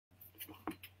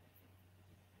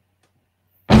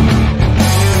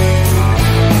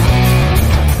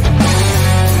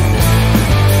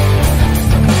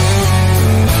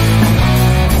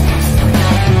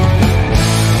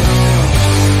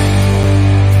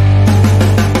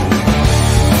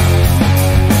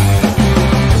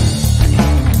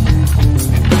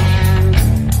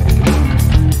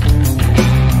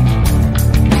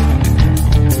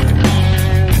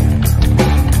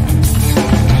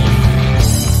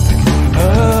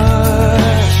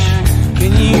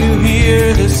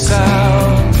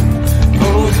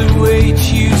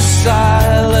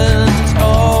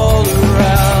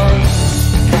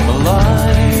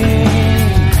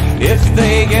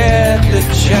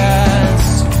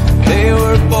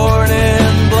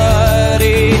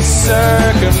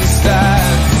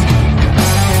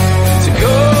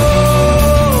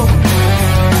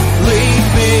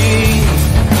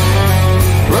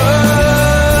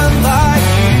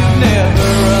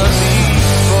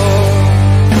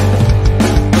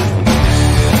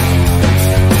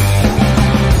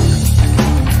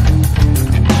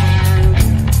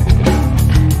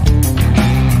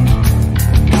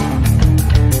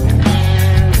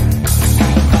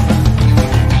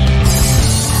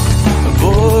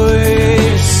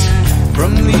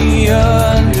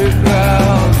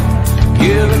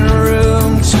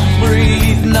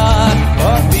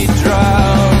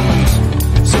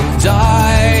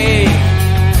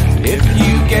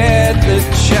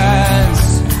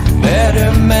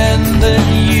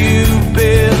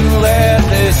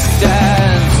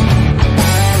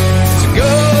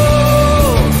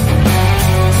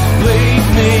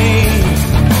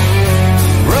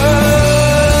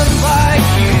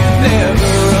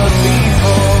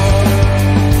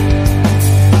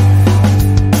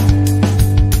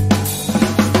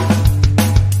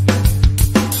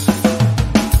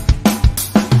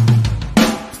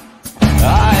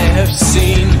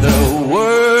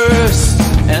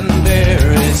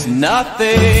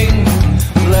nothing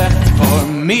left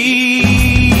for me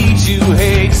to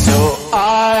hate, so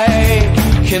I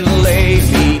can lay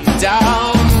me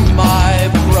down. My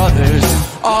brothers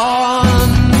on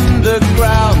the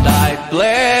ground, I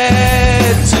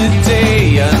bled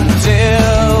today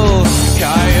until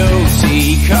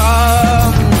Coyote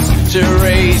comes to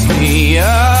raise me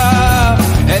up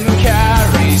and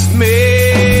carries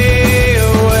me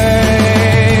away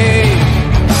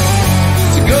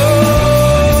to go.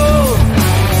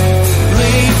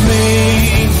 Leave me,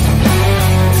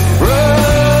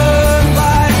 run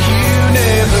like you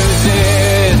never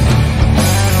did.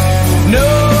 No,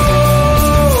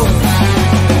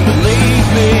 believe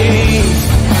me,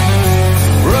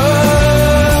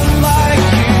 run like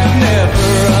you never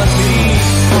run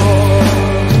before.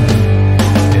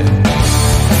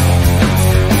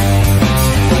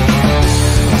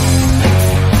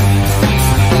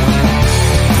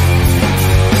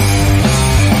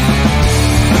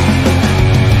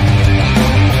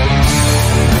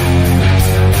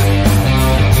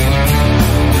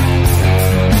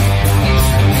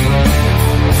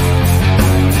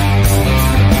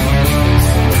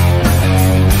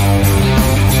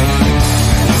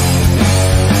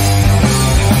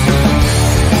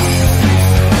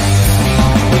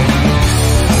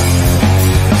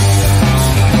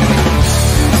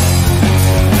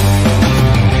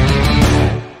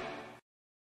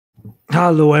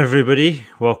 Hello everybody,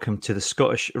 welcome to the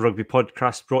Scottish Rugby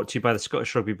Podcast, brought to you by the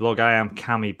Scottish Rugby blog. I am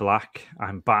Cammy Black.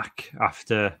 I'm back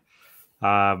after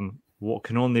what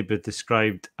can only be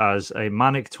described as a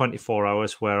manic 24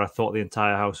 hours where I thought the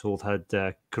entire household had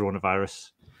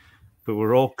coronavirus, but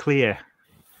we're all clear.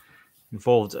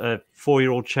 Involved a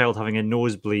 4-year-old child having a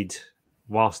nosebleed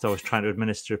whilst I was trying to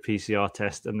administer a PCR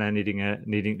test and then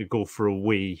needing to go for a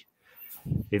wee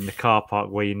in the car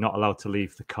park where you're not allowed to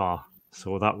leave the car.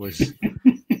 So that was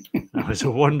a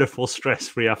wonderful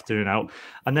stress-free afternoon out.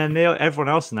 And then everyone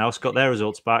else in the house got their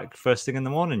results back first thing in the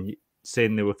morning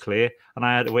saying they were clear. And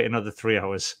I had to wait another 3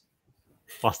 hours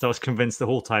whilst I was convinced the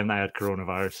whole time that I had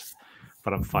coronavirus.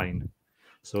 But I'm fine.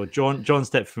 So John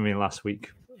stepped for me last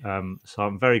week. So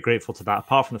I'm very grateful to that.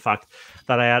 Apart from the fact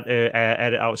that I had to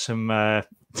edit out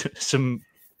some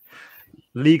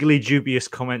legally dubious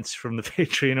comments from the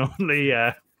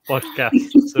Patreon-only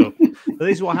podcast. So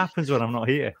this is what happens when I'm not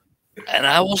here. And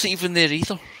I wasn't even there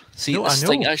either. See, no, this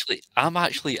thing I'm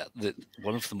actually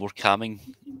one of the more calming,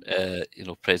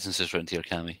 presences around here,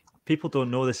 Cammy. People don't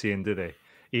know this, Iain, do they?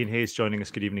 Iain Hayes joining us.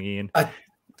 Good evening, Iain.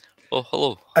 Oh,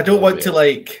 hello. I don't want to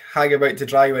hang him out to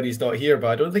dry when he's not here,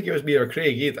 but I don't think it was me or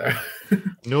Craig either.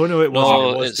 No, it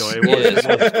wasn't. It's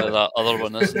that other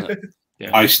one, isn't it?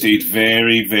 Yeah. I stayed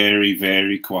very, very,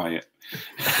 very quiet.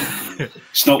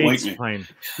 It's not like me. Fine.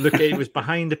 Look, it was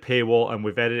behind a paywall, and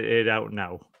we've edited it out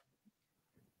now.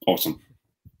 Awesome.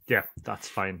 Yeah, that's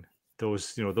fine.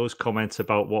 Those comments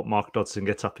about what Mark Dodson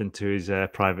gets up into his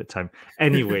private time.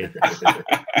 Anyway,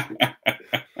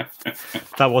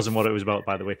 that wasn't what it was about,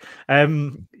 by the way.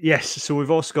 Yes, so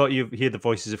we've also got you hear the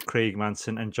voices of Craig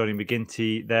Manson and Jonny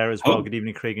McGinty there as well. Good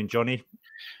evening, Craig and Jonny.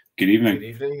 Good evening. Good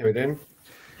evening. How are you doing?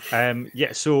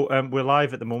 So we're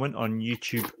live at the moment on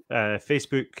YouTube,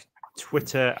 Facebook,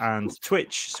 Twitter, and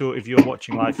Twitch. So if you're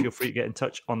watching live, feel free to get in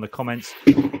touch on the comments,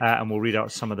 and we'll read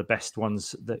out some of the best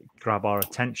ones that grab our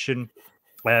attention.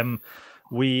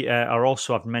 We are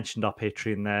also, I've mentioned our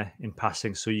Patreon there in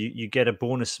passing, so you get a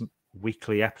bonus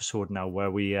weekly episode now where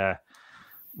we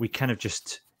kind of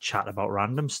just chat about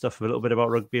random stuff, a little bit about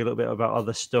rugby, a little bit about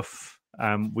other stuff.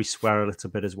 We swear a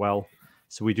little bit as well.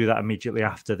 So we do that immediately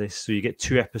after this. So you get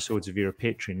 2 episodes if you're a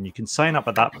patron. You can sign up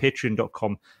at that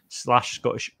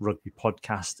patreon.com/Scottish Rugby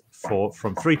Podcast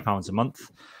from £3 a month.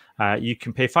 You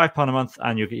can pay £5 a month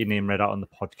and you'll get your name read out on the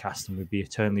podcast, and we'd be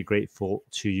eternally grateful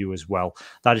to you as well.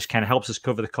 That just kind of helps us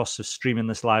cover the costs of streaming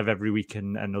this live every week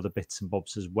and other bits and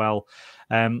bobs as well.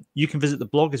 You can visit the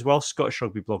blog as well,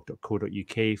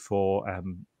 scottishrugbyblog.co.uk, for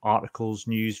articles,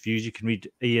 news, views. You can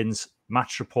read Iain's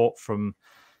match report from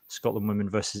Scotland women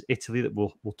versus Italy that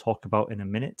we'll talk about in a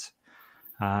minute.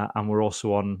 And we're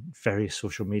also on various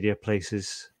social media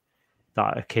places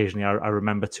that occasionally I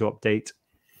remember to update,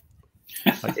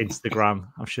 like Instagram.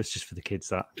 I'm sure it's just for the kids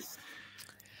that.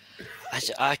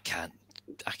 I can't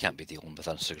be dealing with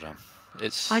Instagram.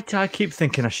 I keep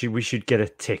thinking we should get a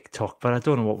TikTok, but I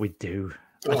don't know what we do.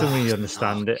 I don't really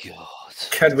understand it. God.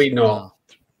 Can we not?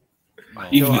 No.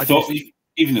 Even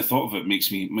the thought of it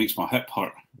makes my hip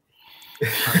hurt.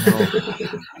 I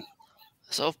know.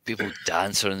 So people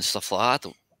dancing and stuff like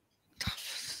that.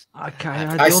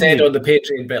 I said on the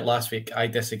Patreon bit last week, I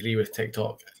disagree with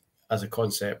TikTok as a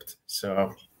concept.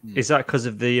 So Is that because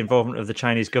of the involvement of the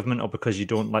Chinese government, or because you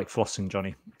don't like flossing,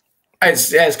 Johnny?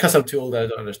 It's because I'm too old. I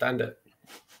don't understand it.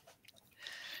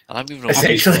 And I'm even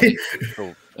Essentially.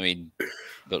 so, I mean,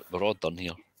 we're all done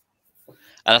here.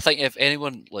 And I think if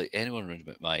anyone around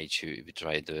about my age who would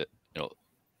try and do it,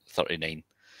 39,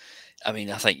 I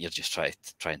mean, I think you're just trying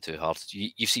too hard.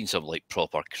 You've seen some like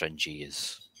proper cringy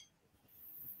as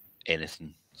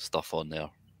anything stuff on there.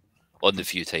 On the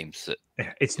few times that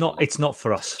it's not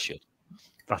for us. Sure.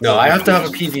 No, I have to have a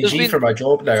There's PVG been- for my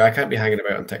job now. I can't be hanging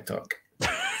about on TikTok.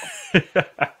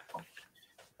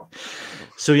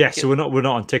 So we're not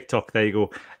on TikTok. There you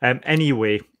go.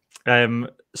 Anyway,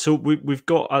 so we've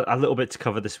got a little bit to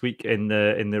cover this week in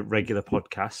the regular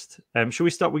podcast. Shall we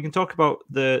start? We can talk about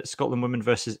the Scotland women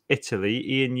versus Italy.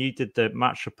 Iain, you did the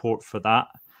match report for that.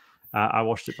 I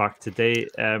watched it back today.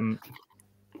 I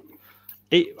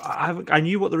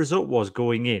knew what the result was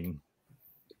going in,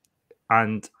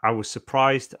 and I was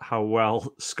surprised how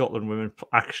well Scotland women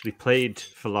actually played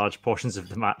for large portions of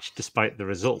the match, despite the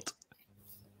result.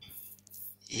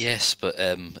 Yes, but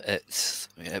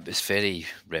it was very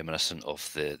reminiscent of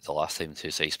the last time the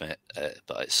two sides met,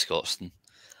 but it's Scotstoun.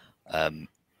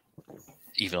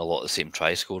 Even a lot of the same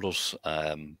try scorers.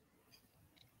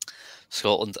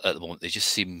 Scotland at the moment, they just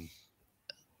seem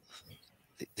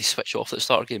they switch off at the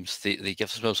start of games. They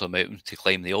give themselves a mountain to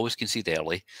climb. They always concede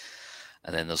early,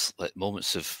 and then there's like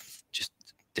moments of just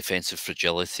defensive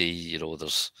fragility.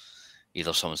 There's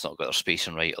either someone's not got their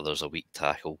spacing right, or there's a weak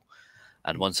tackle.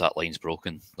 And once that line's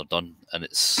broken, they're done. And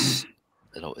it's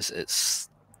it's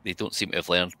they don't seem to have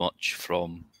learned much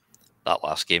from that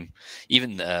last game.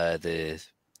 Even the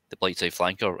blight side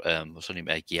flanker, what's her name,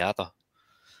 Giada,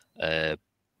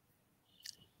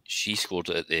 she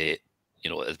scored at the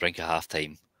at the brink of half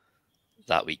time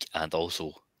that week, and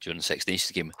also during the Six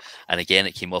Nations game. And again,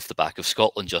 it came off the back of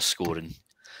Scotland just scoring,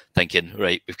 thinking,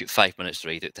 right, we've got 5 minutes to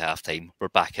ride out to half time, we're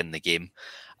back in the game,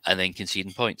 and then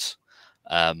conceding points.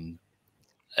 I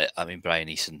mean, Brian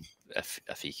Eason, if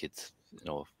he could, he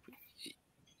could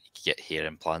get hair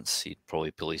implants, he'd probably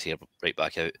pull his hair right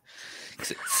back out. Because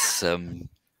it's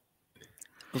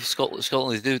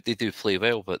Scotland, they do play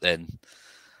well, but then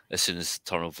as soon as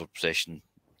turnover possession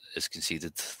is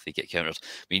conceded, they get countered.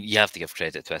 I mean, you have to give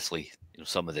credit to Italy.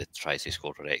 Some of the tries they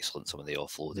scored were excellent, some of the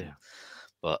offloading,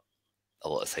 but a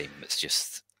lot of the time it's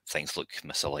just things look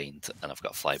misaligned, and I've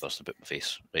got a fly bursting about my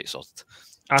face. Right, sorted.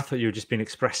 I thought you were just being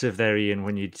expressive there, Iain,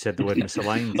 when you said the word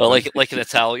misaligned. Well, like an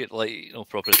Italian,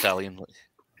 proper Italian,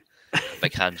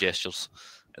 big hand gestures.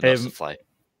 And that's the fly.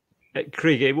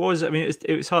 Craig, it was. I mean,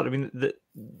 it was hard. I mean,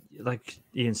 like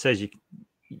Iain says, you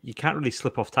can't really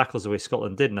slip off tackles the way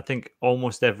Scotland did, and I think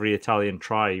almost every Italian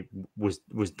try was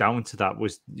down to that.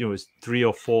 Was 3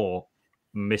 or 4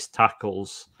 missed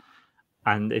tackles,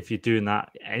 and if you're doing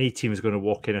that, any team is going to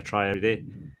walk in a try every day.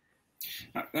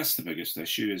 That's the biggest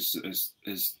issue. Is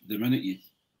the minute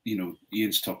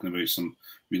Iain's talking about some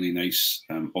really nice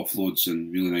offloads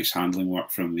and really nice handling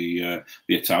work from the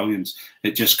Italians.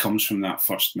 It just comes from that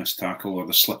first missed tackle or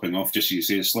the slipping off, just as you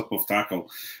say, a slip off tackle,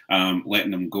 letting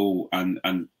them go, and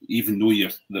even though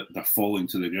they're falling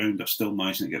to the ground, they're still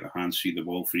managing to get their hands free, the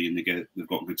ball free, and they've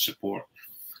got good support.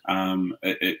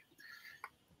 It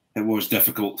was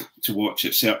difficult to watch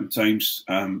at certain times,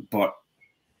 but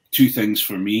two things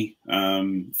for me.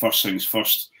 First things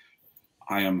first,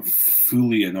 I am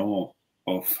fully in awe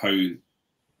of how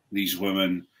these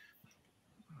women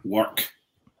work,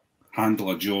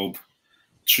 handle a job,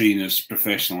 train as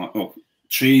professional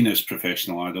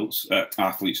adults,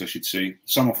 athletes, I should say.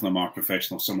 Some of them are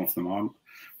professional, some of them aren't,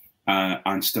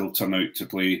 and still turn out to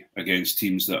play against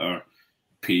teams that are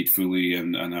paid fully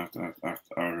and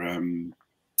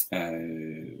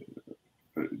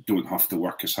don't have to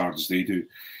work as hard as they do.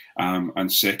 And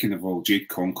second of all, Jade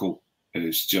Conkle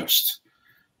is just.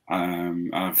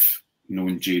 I've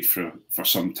known Jade for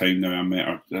some time now. I met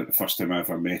her. The first time I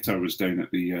ever met her was down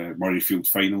at the Murrayfield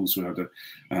finals. We had the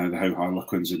How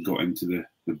Harlequins had got into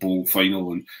the bowl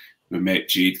final, and we met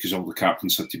Jade because all the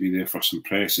captains had to be there for some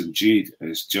press. And Jade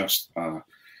is just a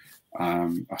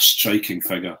striking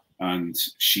figure, and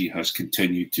she has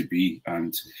continued to be.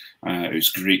 And it was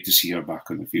great to see her back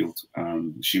on the field.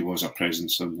 She was a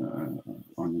presence on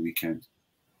the weekend.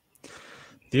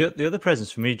 The other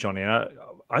presence for me, Johnny,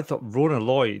 I thought Rona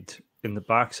Lloyd in the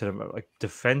back, like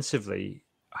defensively,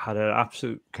 had an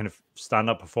absolute kind of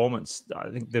stand-up performance. I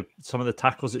think some of the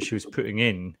tackles that she was putting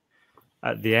in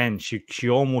at the end, she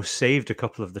almost saved a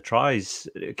couple of the tries.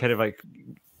 Kind of like,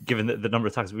 given the number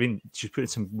of tackles, she's putting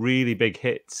some really big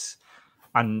hits,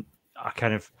 and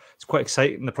it's quite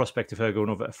exciting, the prospect of her going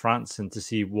over to France and to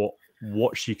see what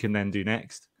she can then do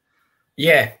next.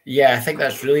 Yeah, I think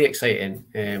that's really exciting.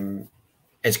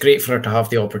 It's great for her to have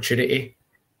the opportunity.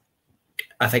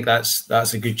 I think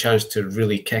that's a good chance to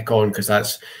really kick on, because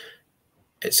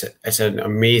it's an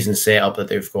amazing setup that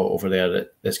they've got over there.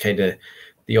 That's kind of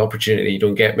the opportunity you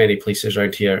don't get many places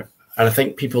around here. And I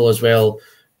think people as well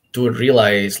don't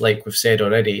realise, like we've said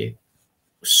already,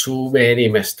 so many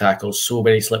missed tackles, so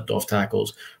many slipped off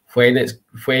tackles.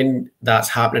 When that's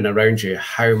happening around you,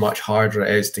 how much harder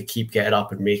it is to keep getting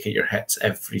up and making your hits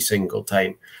every single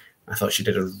time. I thought she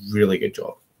did a really good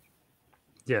job.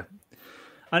 Yeah,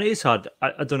 and it is hard.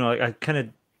 I don't know. I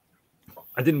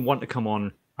didn't want to come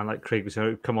on and, like Craig was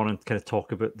saying, come on and kind of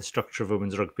talk about the structure of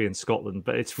women's rugby in Scotland,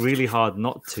 but it's really hard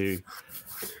not to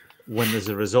when there's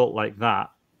a result like that,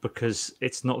 because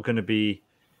it's not going to be.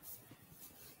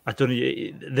 I don't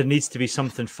know. There needs to be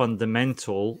something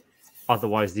fundamental,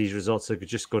 otherwise these results are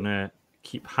just going to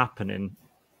keep happening,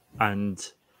 and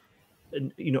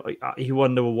you know, you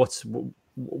wonder what's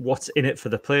in it for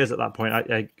the players at that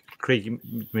point. Craig,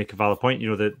 you make a valid point.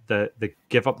 You know, they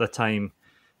give up the time,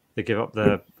 they give up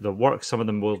the work. Some of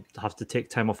them will have to take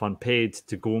time off unpaid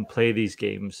to go and play these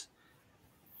games,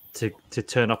 to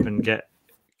turn up and get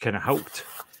kind of helped.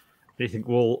 And you think,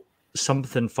 well,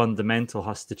 something fundamental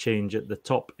has to change at the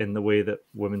top in the way that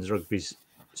women's rugby's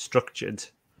structured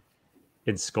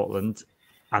in Scotland,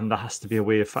 and there has to be a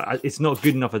way of. It's not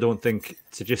good enough, I don't think,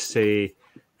 to just say,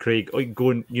 Craig, go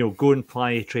and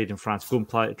apply a trade in France, go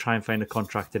and try and find a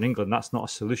contract in England. That's not a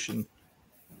solution.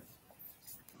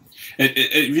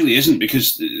 It really isn't,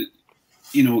 because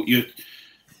you know,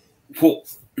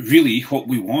 what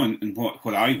we want, and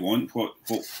what I want, what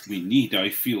we need, I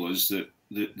feel, is that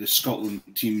the Scotland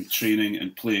team training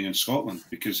and playing in Scotland,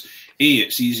 because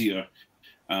it's easier.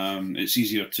 It's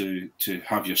easier to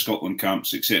have your Scotland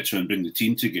camps, etc., and bring the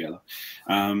team together.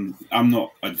 I'm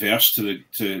not adverse to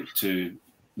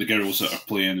the girls that are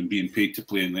playing and being paid to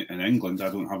play in England. I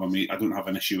don't have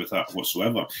an issue with that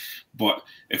whatsoever. But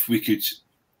if we could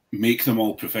make them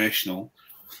all professional,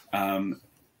 then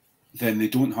they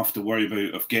don't have to worry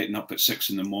about getting up at 6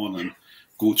 a.m,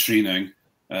 go training,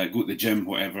 go to the gym,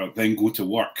 whatever, then go to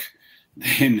work,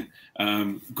 then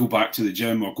go back to the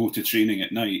gym or go to training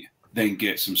at night, then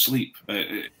get some sleep.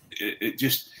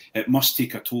 It must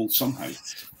take a toll somehow.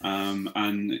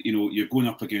 And you know, you're going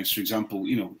up against, for example,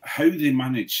 you know, how they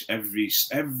manage every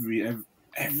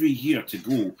year to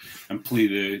go and play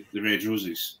the Red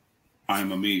Roses.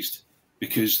 I'm amazed,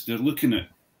 because they're looking at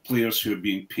players who are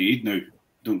being paid now.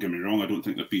 Don't get me wrong, I don't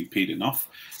think they're being paid enough,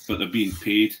 but they're being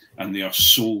paid, and they are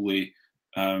solely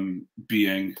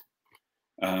being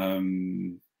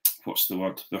what's the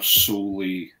word? They're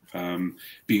solely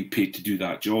being paid to do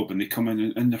that job, and they come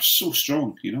in and they're so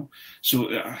strong, you know. So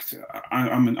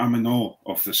I'm in awe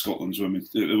of the Scotland women's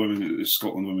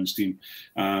team,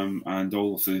 and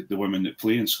all of the women that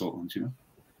play in Scotland, you know.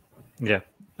 Yeah,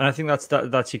 and I think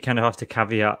that's you kind of have to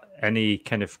caveat any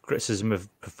kind of criticism of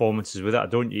performances with that,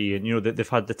 don't you? And you know that they've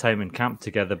had the time in camp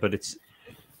together, but it's,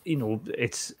 you know,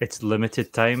 it's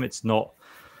limited time. It's not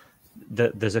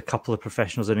that there's a couple of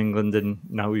professionals in England, and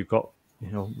now we've got, you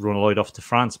know, Rona Lloyd off to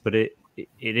France, but it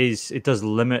does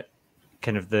limit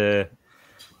kind of the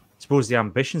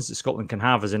ambitions that Scotland can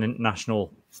have as an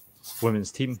international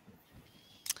women's team.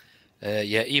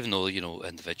 Yeah, even though, you know,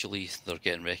 individually they're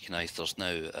getting recognised, there's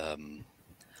now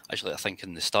actually, I think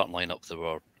in the starting lineup there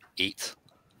were 8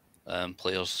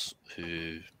 players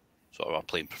who sort of are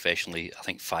playing professionally. I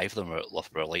think 5 of them were at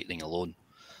Loughborough Lightning alone.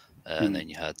 And then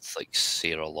you had like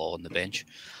Sarah Law on the bench.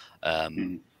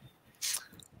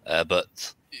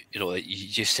 But, you know, you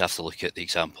just have to look at the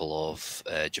example of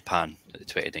Japan at the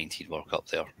 2019 World Cup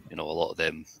there. You know, a lot of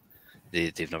them,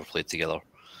 they've never played together.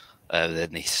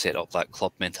 Then they set up that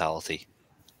club mentality,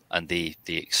 and they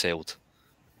excelled.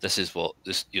 This is what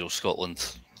you know,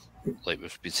 Scotland, like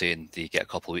we've been saying, they get a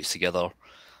couple of weeks together.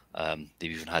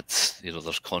 They've even had, you know,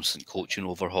 there's constant coaching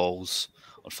overhauls.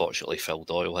 Unfortunately, Phil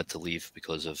Doyle had to leave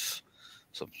because of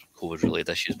some COVID-related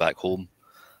issues back home.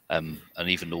 And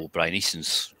even though Brian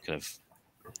Easton's kind of,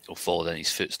 you know, followed in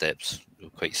his footsteps, you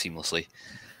know, quite seamlessly,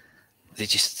 they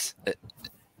just,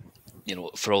 you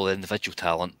know, for all the individual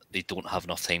talent, they don't have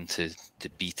enough time to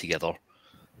be together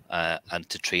and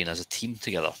to train as a team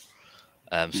together.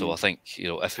 So I think, you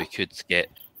know, if we could get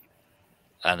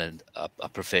a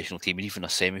professional team, and even a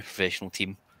semi-professional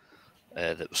team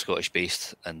that was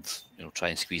Scottish-based, and, you know, try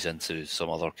and squeeze into some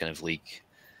other kind of league,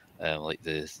 like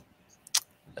the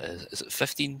is it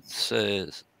 15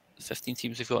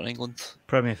 teams they've got in England?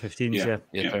 Premier 15s, yeah.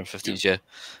 Premier 15s, yeah.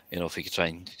 You know, if we could try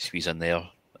and squeeze in there,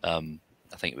 I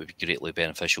think it would be greatly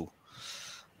beneficial.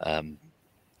 But,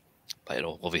 you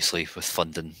know, obviously with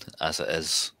funding as it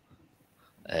is,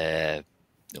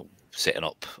 setting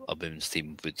up a women's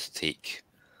team would take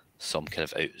some kind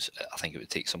of I think it would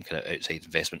take some kind of outside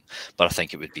investment, but I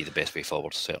think it would be the best way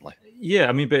forward, certainly. Yeah,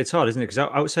 I mean, but it's hard, isn't it? Because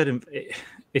outside,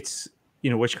 it's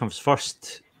which comes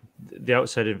first, the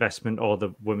outside investment or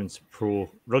the women's pro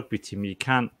rugby team. You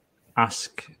can't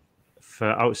ask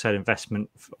for outside investment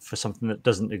for something that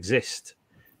doesn't exist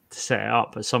to set it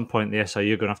up. At some point, the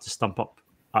SRU are going to have to stump up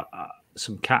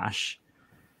some cash.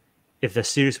 If they're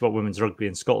serious about women's rugby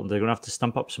in Scotland, they're going to have to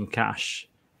stump up some cash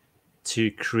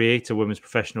to create a women's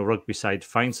professional rugby side,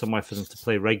 find somewhere for them to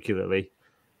play regularly,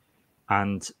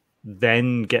 and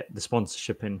then get the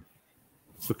sponsorship in.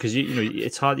 Because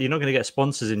it's hard. You're not going to get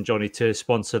sponsors in, Jonny, to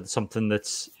sponsor something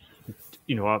that's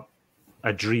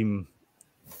a dream.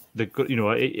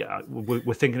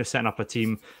 We're thinking of setting up a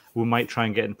team. We might try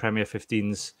and get in Premier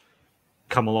 15s,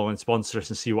 come along and sponsor us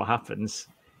and see what happens.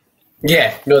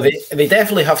 Yeah, no, they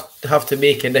definitely have to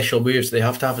make initial moves. They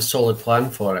have to have a solid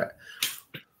plan for it.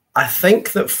 I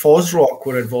think that Fosrock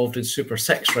were involved in Super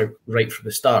 6 right from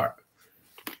the start,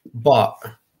 but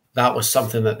that was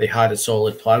something that they had a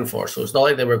solid plan for. So it's not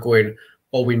like they were going,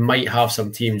 oh, we might have some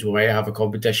teams, we might have a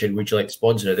competition, would you like to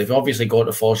sponsor it? They've obviously gone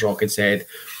to Fosrock and said,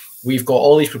 we've got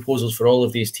all these proposals for all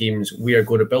of these teams. We are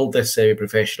going to build this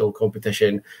semi-professional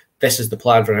competition. This is the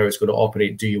plan for how it's going to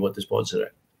operate. Do you want to sponsor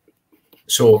it?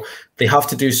 So they have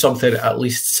to do something at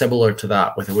least similar to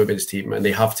that with a women's team, and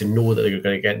they have to know that they're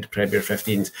going to get into Premier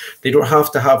 15s. They don't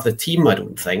have to have the team, I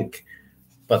don't think,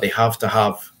 but they have to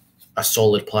have a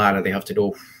solid plan, and they have to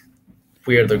know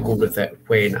where they're going with it,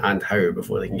 when and how,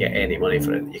 before they can get any money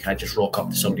for it. You can't just rock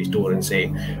up to somebody's door and say,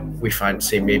 we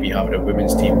fancy maybe having a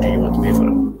women's team. Do you want to pay for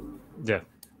it? Yeah.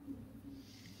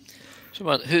 So,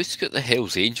 man, who's got the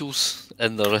Hells Angels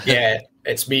in there? Yeah,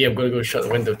 it's me. I'm going to go shut the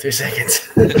window 2 seconds.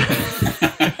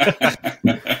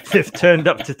 They've turned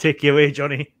up to take you away,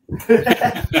 Jonny.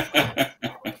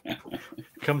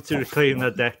 Come to reclaim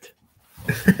their debt.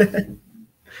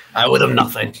 I owe them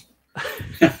nothing.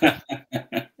 But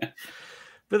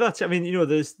that's, I mean,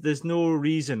 there's no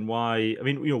reason why. I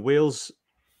mean, Wales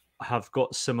have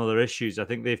got similar issues. I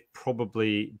think they've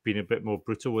probably been a bit more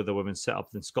brutal with the women's setup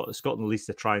than Scotland. Scotland, at least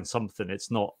they're trying something. It's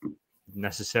not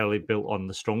necessarily built on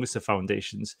the strongest of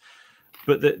foundations,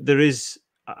 but there is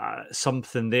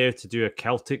something there to do a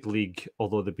Celtic league,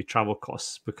 although there'd be travel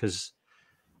costs, because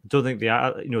I don't think the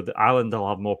Ireland will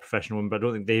have more professional women, but I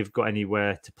don't think they've got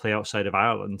anywhere to play outside of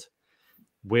Ireland.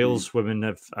 Wales women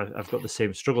have got the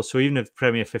same struggle. So even if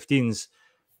Premier 15s,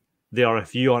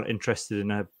 if you aren't interested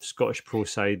in a Scottish pro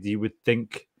side, you would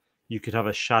think you could have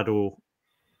a shadow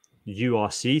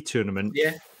URC tournament.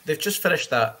 Yeah, they've just finished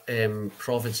that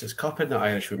Provinces Cup in the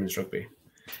Irish Women's Rugby.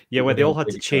 Yeah, where they all had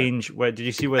to change. Where did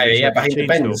you see where they behind the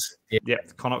bins? Yeah,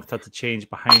 Connacht had to change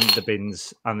behind the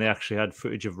bins, and they actually had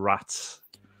footage of rats.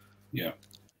 Yeah,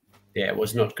 it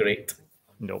was not great.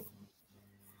 No.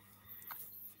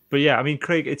 But yeah, I mean,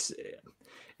 Craig, is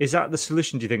that the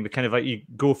solution? Do you think, the kind of like you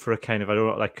go for a kind of, I don't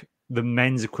know, like the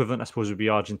men's equivalent, I suppose, would be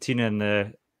Argentina and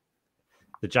the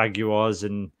Jaguars,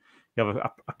 and you have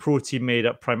a pro team made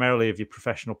up primarily of your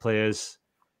professional players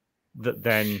that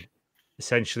then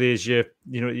essentially is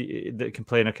that can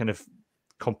play in a kind of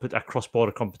a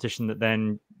cross-border competition that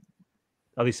then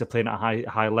at least they're playing at a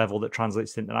high level that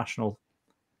translates to international.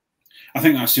 I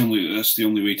think that's the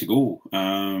only way to go.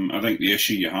 I think the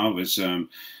issue you have is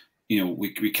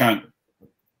we can't.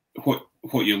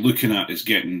 What you're looking at is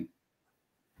getting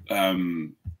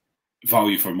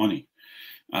value for money.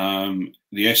 The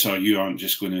SRU aren't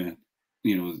just going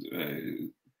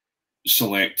to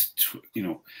select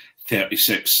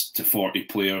 36 to 40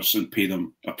 players and pay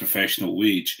them a professional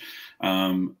wage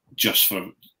just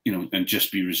for and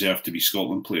just be reserved to be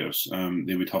Scotland players.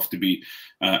 They would have to be,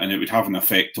 and it would have an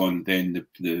effect on then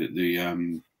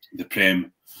the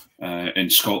Prem in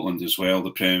Scotland as well.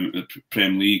 The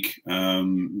Prem League.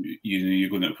 You're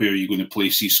going to, where are you going to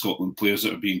place these Scotland players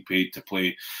that are being paid to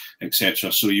play,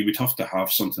 etc. So you would have to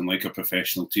have something like a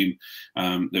professional team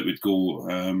that would go,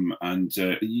 and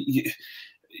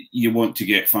you want to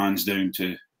get fans down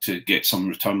to get some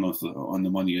return on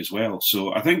the money as well.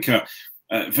 So I think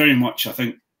very much, I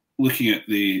think, looking at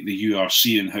the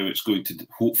URC and how it's going to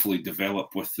hopefully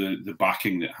develop with the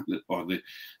backing or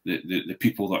the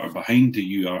people that are behind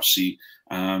the URC,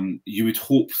 you would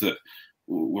hope that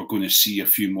we're going to see a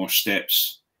few more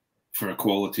steps for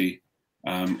equality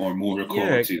or more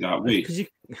equality that way. Because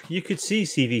you could see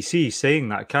CVC saying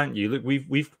that, can't you? Look,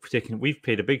 we've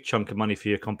paid a big chunk of money for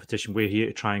your competition. We're here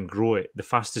to try and grow it. The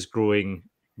fastest growing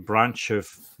branch of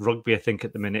rugby, I think,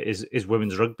 at the minute is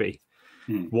women's rugby.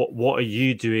 What are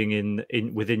you doing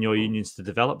in within your unions to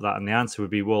develop that? And the answer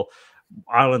would be, well,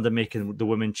 Ireland are making the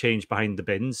women change behind the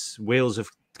bins. Wales have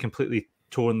completely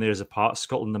torn theirs apart.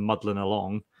 Scotland are muddling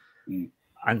along.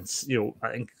 And,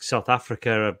 I think South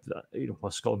Africa,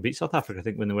 well, Scotland beat South Africa, I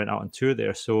think, when they went out on tour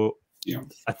there. So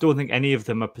I don't think any of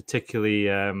them are particularly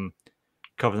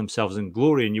cover themselves in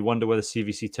glory. And you wonder whether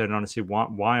CVC turn around and say,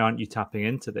 why aren't you tapping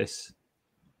into this?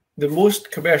 The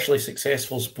most commercially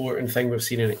successful sporting thing we've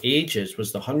seen in ages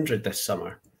was the 100 this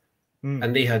summer.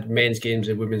 And they had men's games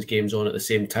and women's games on at the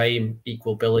same time,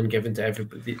 equal billing given to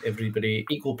everybody,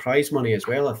 equal prize money as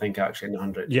well, I think, actually, in the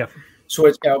 100. Yeah. So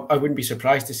I wouldn't be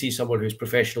surprised to see someone who's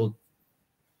professional,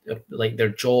 like their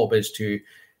job is to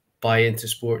buy into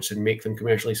sports and make them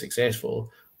commercially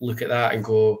successful, look at that and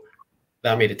go,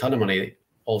 that made a ton of money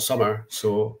all summer,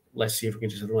 so let's see if we can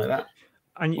do something like that.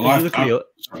 And you look at it.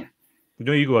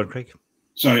 No, you go on, Craig.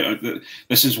 Sorry,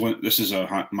 this is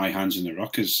my hands in the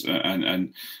ruckus,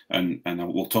 and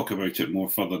we'll talk about it more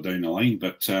further down the line.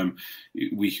 But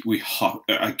we will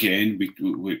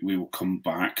come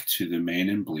back to the men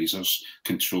in blazers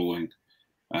controlling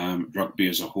rugby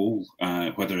as a whole.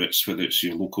 Whether it's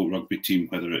your local rugby team,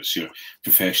 whether it's your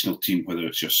professional team, whether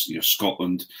it's your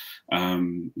Scotland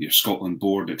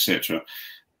board, etc.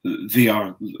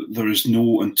 There is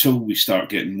no, until we start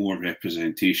getting more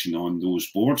representation on those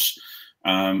boards.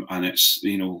 And it's,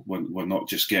 we're not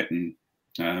just getting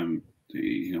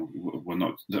we're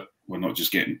not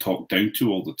just getting talked down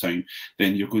to all the time.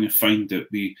 Then you're going to find that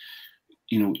I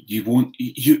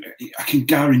can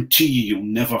guarantee you'll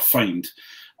never find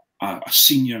a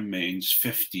senior men's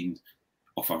 15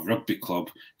 of a rugby club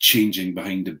changing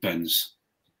behind the bins,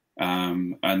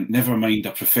 and never mind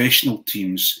a professional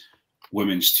team's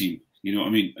women's team. You know what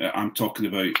I mean? I'm talking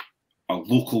about a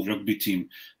local rugby team.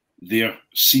 Their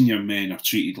senior men are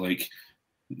treated like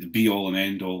the be all and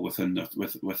end all within their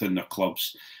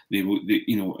clubs.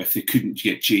 If they couldn't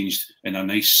get changed in a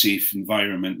nice, safe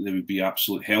environment, there would be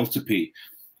absolute hell to pay.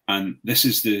 And this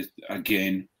is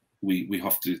we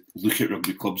have to look at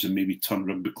rugby clubs and maybe turn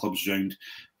rugby clubs round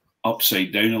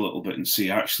upside down a little bit and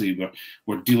say, actually,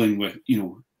 we're dealing with,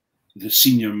 the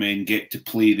senior men get to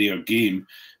play their game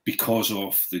because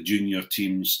of the junior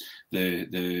teams,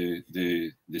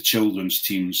 the children's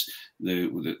teams,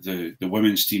 the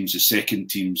women's teams, the second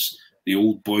teams, the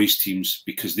old boys teams,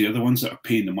 because they're the ones that are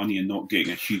paying the money and not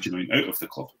getting a huge amount out of the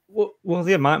club. Well,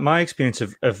 yeah, my experience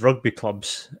of rugby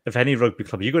clubs, of any rugby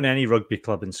club, you go to any rugby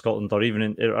club in Scotland or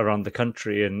even around the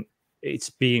country, and it's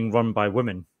being run by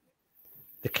women.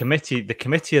 The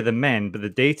committee are the men, but the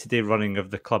day-to-day running of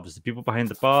the clubs, the people behind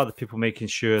the bar, the people making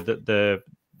sure that the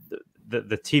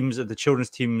teams, the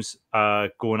children's teams are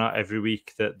going out every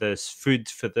week, that there's food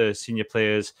for the senior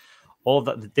players, all of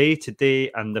that, the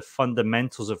day-to-day and the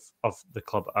fundamentals of the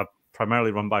club are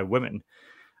primarily run by women.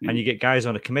 And you get guys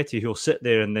on a committee who'll sit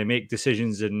there and they make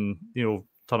decisions and,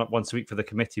 turn up once a week for the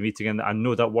committee meeting and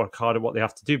no doubt work hard at what they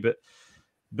have to do.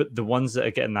 But the ones that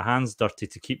are getting their hands dirty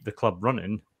to keep the club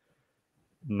running,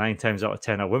 9 times out of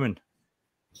 10 are women.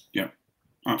 Yeah,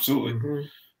 absolutely. Mm-hmm.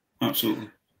 Absolutely.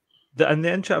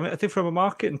 I think from a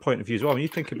marketing point of view as well, when you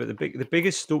think about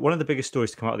one of the biggest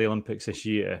stories to come out of the Olympics this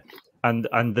year, and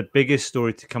the biggest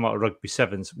story to come out of Rugby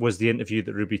Sevens was the interview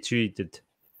that Ruby Tui did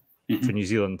for New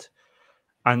Zealand.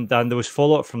 And then there was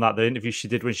follow-up from that, the interview she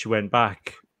did when she went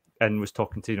back and was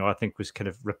talking to, I think was kind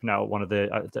of ripping out one of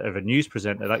a news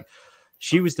presenter. Like,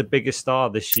 she was the biggest star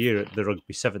this year at the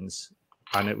Rugby Sevens,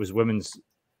 and it was women's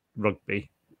rugby.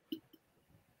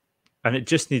 And it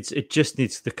just needs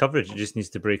the coverage. It just needs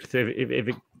to break through. If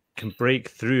it can break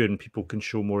through and people can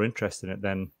show more interest in it,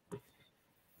 then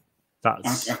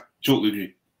that's... I totally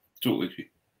agree. Totally agree.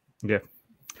 Yeah.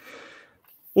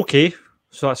 Okay.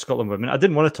 So that's Scotland women. I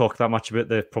didn't want to talk that much about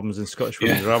the problems in Scottish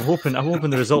women. Yeah. I'm hoping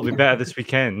the result will be better this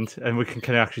weekend, and we can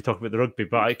kind of actually talk about the rugby.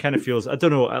 But it kind of feels, I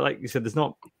don't know. Like you said, there's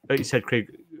not, like you said,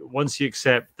 Craig. Once you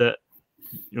accept that,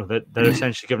 that they're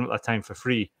essentially giving up that time for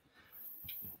free,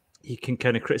 you can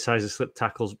kind of criticize the slip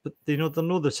tackles, but they'll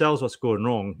know themselves what's going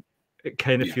wrong. It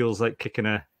kind of feels like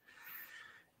kicking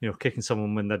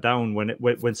someone when they're down,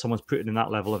 when someone's putting in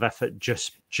that level of effort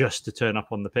just to turn up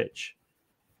on the pitch.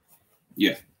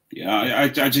 Yeah. Yeah,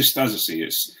 I just, as I say,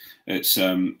 it's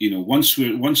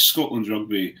once Scotland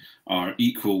rugby are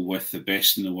equal with the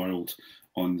best in the world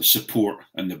on the support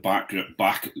and the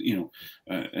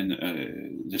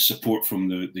the support from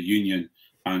the union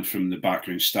and from the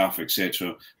background staff,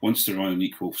 etc. Once they're on an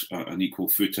equal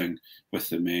footing with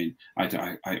the men,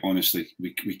 I honestly,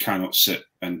 we cannot sit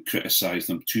and criticise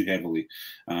them too heavily.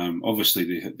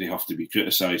 Obviously, they have to be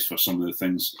criticised for some of the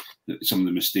things, some of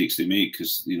the mistakes they make,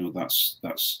 because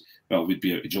that's well, we'd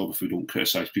be out of job if we don't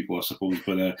criticise people, I suppose.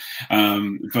 But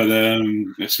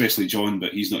especially John,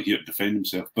 but he's not here to defend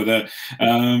himself. But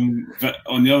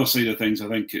on the other side of things, I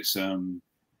think it's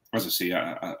as I say,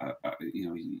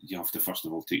 you have to first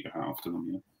of all take your hat off to them.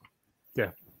 You know?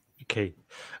 Yeah. Okay.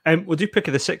 We'll do pick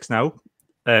of the six now.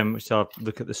 Which I'll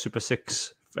look at the Super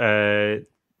Six. The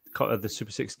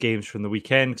Super Six games from the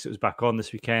weekend because it was back on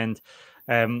this weekend.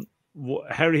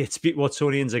 Harriet beat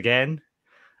Watsonians again.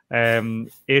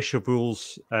 Ayrshire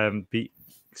Bulls beat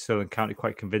Stirling County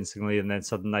quite convincingly, and then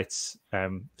Southern Knights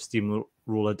steamrolled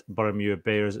Boroughmuir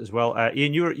Bears as well.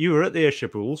 Iain, you were at the Ayrshire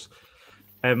Bulls.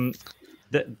 They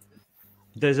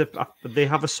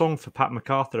have a song for Pat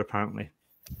MacArthur apparently.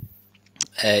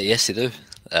 Yes, they do,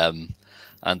 and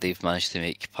they've managed to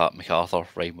make Pat MacArthur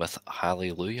rhyme with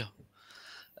Hallelujah,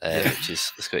 which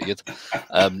is quite good.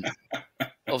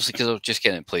 Obviously, because I'm just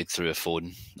getting it played through a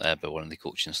phone by one of the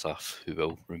coaching staff who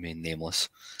will remain nameless.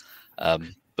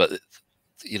 But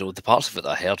the parts of it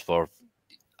that I heard were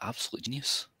absolute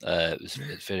genius. It was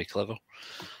very clever,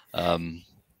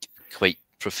 quite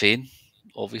profane.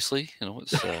 Obviously,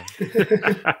 it's a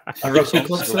rugby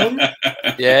club song.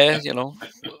 Yeah,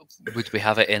 would we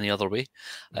have it any other way?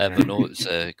 But no, it's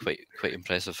quite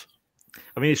impressive.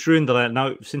 I mean, it's ruined the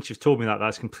now. Since you've told me that,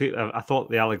 that's completely. I thought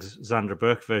the Alexander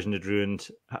Burke version had ruined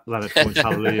Leonard Cohen's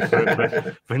Hallelujah for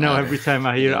it, but now every time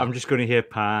I hear it, I'm just going to hear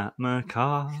Pat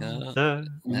MacArthur.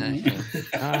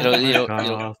 MacArthur.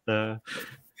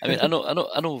 I mean, I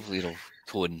know.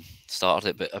 Cohen started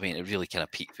it, but I mean, it really kind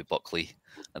of peaked with Buckley,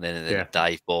 and then it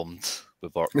dive bombed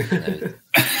with Burke. Now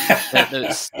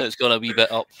it's gone a wee bit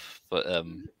up, but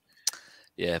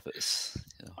but it's.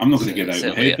 I'm not going to get out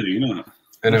of my head, you know.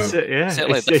 I know. Yeah,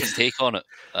 certainly a different take on it.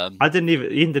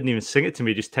 Ian didn't even sing it to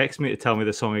me. He just texted me to tell me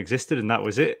the song existed, and that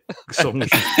was it. The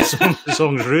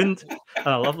song's ruined. And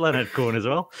I love Leonard Cohen as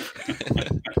well.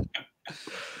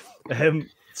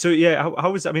 So yeah,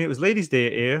 how was? I mean, it was Ladies' Day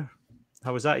at Ayr.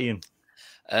 How was that, Iain?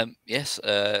 Yes.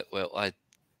 Well,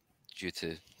 due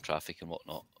to traffic and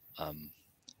whatnot, and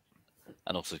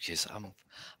also because I'm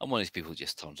one of these people who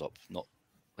just turns up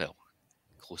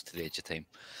close to the edge of time.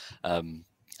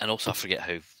 And also, I forget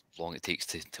how long it takes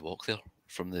to walk there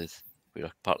from where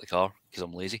I park the car because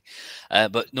I'm lazy.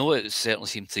 But no, it certainly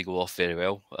seemed to go off very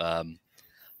well.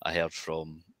 I heard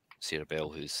from Sarah Bell,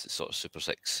 who's the sort of Super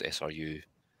 6 SRU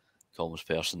comms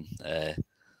person.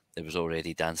 There was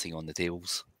already dancing on the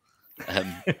tables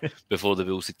before the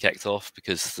Bulls had kicked off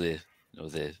because the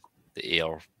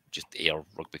Ayr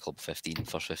Rugby Club 15,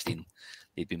 first 15,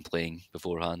 they'd been playing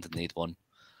beforehand and they'd won.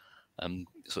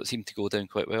 So it seemed to go down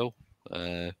quite well.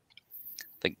 I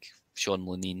think Sean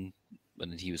Lenine,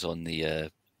 when he was on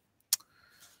the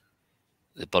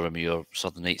Boroughmuir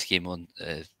Southern Knights game on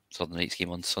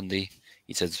Sunday,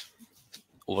 he said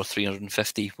over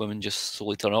 350 women just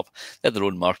slowly turn up. They had their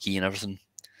own marquee and everything,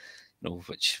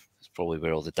 which is probably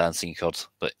where all the dancing occurred.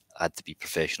 But I had to be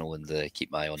professional and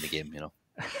keep my eye on the game,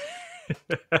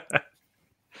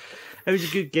 It was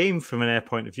a good game from an Ayr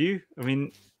point of view. I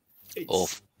mean,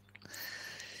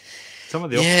 some of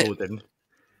the offloading.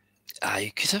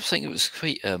 Because I was thinking it was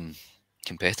quite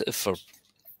competitive for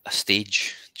a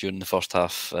stage during the first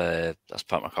half. As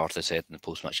Pat MacArthur said in the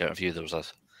post-match interview, there was a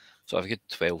sort of a good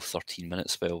 12-13 minute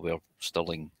spell where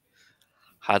Stirling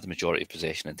had the majority of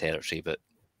possession and territory, but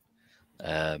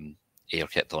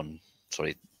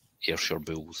Ayrshire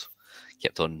Bulls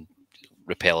kept on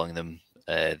repelling them.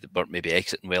 They weren't maybe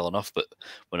exiting well enough, but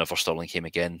whenever Stirling came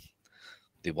again,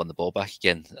 they won the ball back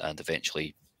again, and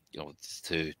eventually, the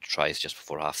 2 tries just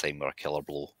before halftime were a killer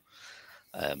blow.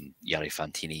 Yari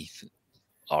Fantini,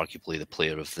 arguably the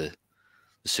player of the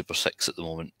Super 6 at the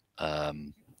moment.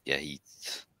 He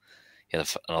had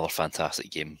another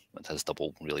fantastic game, and his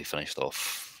double really finished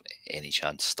off any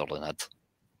chance Stirling had.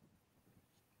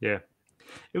 Yeah,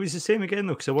 it was the same again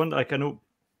though, because I wonder. I know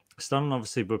Stirling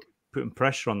obviously were putting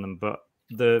pressure on them, but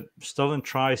the Stirling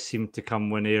tries seemed to come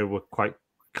when Ayr were quite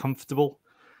comfortable.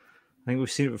 I think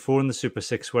we've seen it before in the Super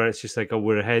 6 where it's just like, oh,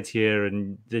 we're ahead here,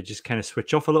 and they just kind of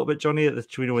switch off a little bit, Jonny, at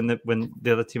when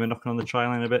the other team are knocking on the try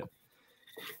line a bit.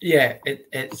 Yeah,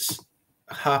 it's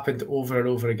happened over and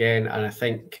over again, and I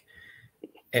think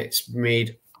it's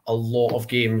made a lot of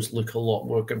games look a lot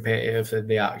more competitive than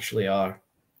they actually are.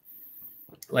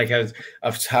 Like I've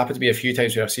happened to be a few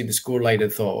times where I've seen the scoreline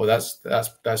and thought, oh, that's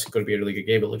going to be a really good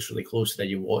game. It looks really close. And then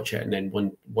you watch it, and then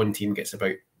one team gets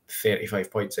about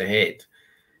 35 points ahead,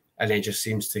 and then just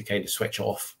seems to kind of switch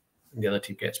off, and the other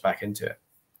team gets back into it.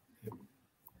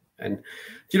 And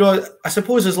I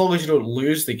suppose as long as you don't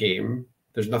lose the game,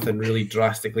 there's nothing really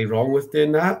drastically wrong with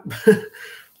doing that.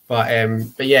 But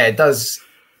yeah, it does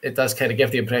it does kind of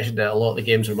give the impression that a lot of the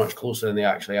games are much closer than they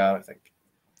actually are, I think.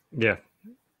 Yeah.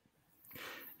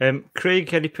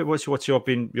 Craig, what's your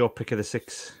pick of the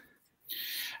 6?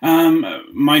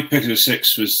 My pick of the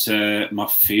 6 was my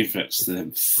favourites,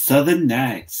 the Southern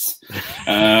Knights.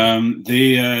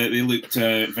 They looked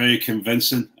very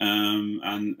convincing,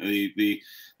 and they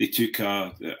took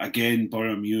again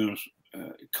Boroughmuir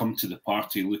come to the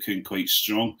party looking quite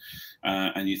strong,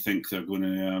 and you think they're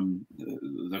going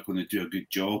to do a good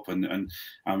job. And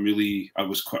I'm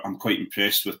quite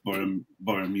impressed with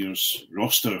Boroughmuir's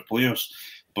roster of players,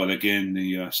 but again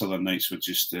the Southern Knights were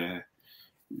just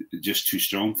too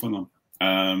strong for them.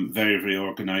 Very, very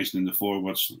organised in the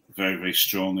forwards, very, very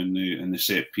strong in the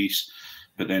set piece,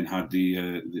 but then had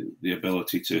the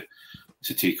ability to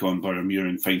take on Boroughmuir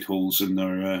and find holes in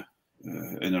their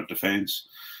defence.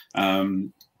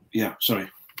 Yeah, sorry.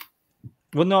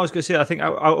 Well, no, I was going to say, I think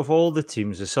out of all the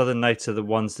teams, the Southern Knights are the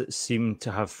ones that seem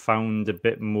to have found a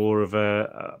bit more of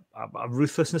a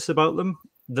ruthlessness about them.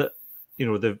 That, you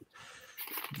know,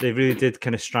 they really did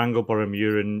kind of strangle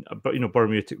Boroughmuir, but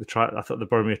Boroughmuir took the try. I thought the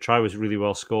Boroughmuir try was really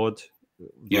well scored.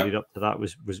 The lead up to that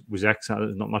was excellent.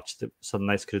 There's not much that Southern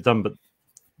Knights could have done, but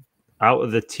out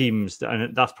of the teams,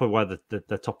 and that's probably why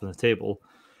they're top of the table,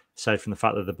 aside from the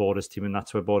fact that the Borders team, and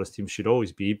that's where Borders teams should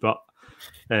always be. But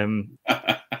I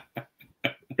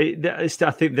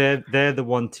think they're the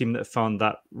one team that found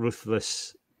that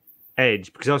ruthless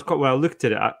edge, because when I looked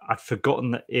at it, I'd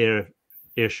forgotten that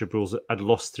Ayrshire Bulls had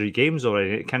lost 3 games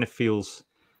already. It kind of feels,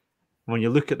 when you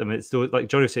look at them, it's those, like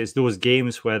Jonny said, it's those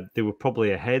games where they were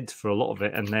probably ahead for a lot of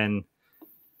it, and then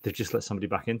they've just let somebody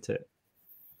back into it.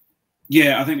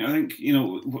 Yeah, I think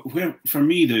where for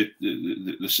me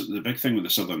the big thing with the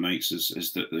Southern Knights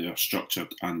is that they are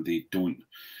structured and they don't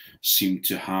seem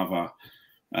to have a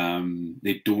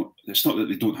they don't. It's not that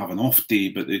they don't have an off day,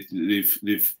 but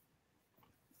they've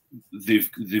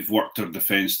worked their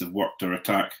defence, they've worked their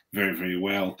attack very, very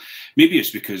well. Maybe it's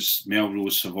because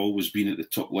Melrose have always been at the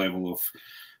top level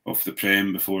of the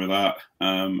Prem before that,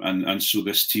 and so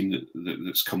this team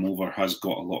that's come over has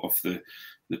got a lot of the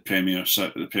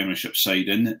Premiership side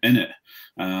in it, and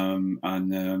I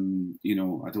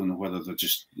don't know whether they're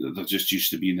just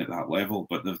used to being at that level,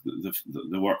 but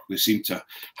the work, they seem to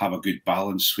have a good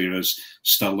balance. Whereas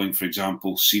Stirling, for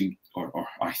example, seemed or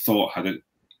I thought had a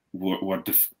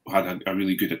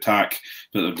really good attack,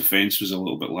 but their defence was a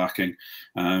little bit lacking.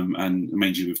 And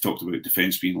mind you, we've talked about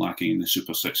defence being lacking in the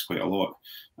Super Six quite a lot,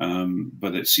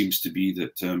 but it seems to be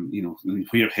that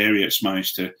where Heriots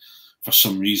managed to, for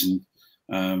some reason,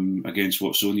 against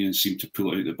Watsonians, seem to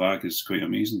pull it out of the bag is quite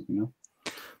amazing.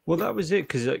 Well, that was it,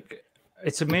 because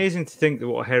it's amazing to think that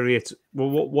what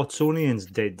Watsonians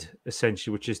did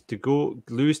essentially, which is to go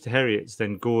lose to Heriots,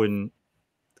 then go and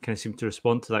kind of seem to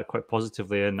respond to that quite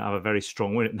positively and have a very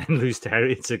strong win, and then lose to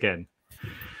Heriots again.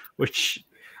 Which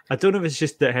I don't know if it's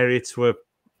just that Heriots were,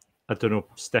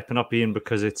 stepping up, Iain,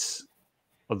 because it's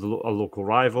a local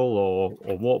rival or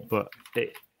what, but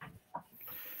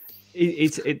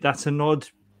that's an odd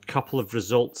couple of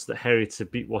results that Heriots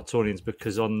have beat Watsonians,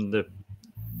 because on the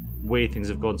way things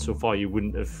have gone so far, you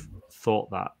wouldn't have thought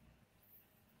that.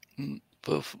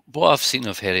 But what I've seen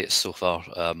of Heriots so far,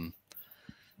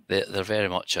 they're very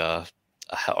much a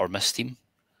hit or miss team.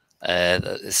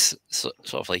 It's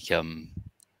sort of like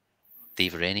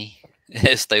Dave Rennie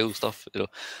style stuff.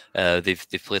 They've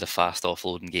played a fast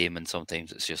offloading game, and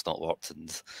sometimes it's just not worked.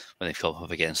 And when they've come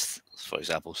up against, for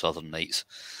example, Southern Knights,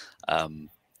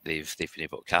 they've been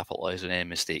able to capitalise on any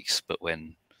mistakes. But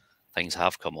when things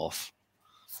have come off,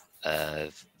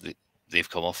 they've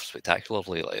come off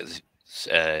spectacularly. Like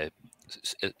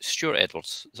Stuart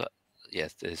Edwards, is that? Yeah,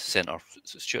 the centre,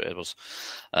 Stuart Edwards.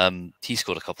 He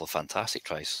scored a couple of fantastic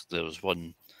tries. There was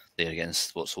one there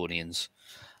against Watsonians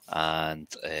and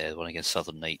one against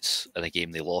Southern Knights in a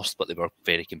game they lost, but they were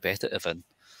very competitive in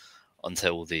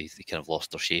until they kind of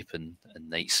lost their shape and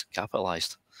Knights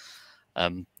capitalised.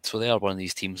 So they are one of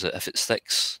these teams that if it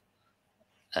sticks,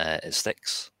 it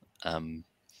sticks. And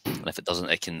if it doesn't,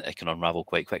 it can unravel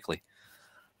quite quickly.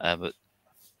 But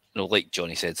like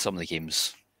Jonny said, some of the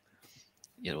games,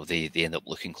 they end up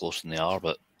looking closer than they are,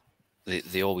 but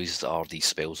they always are these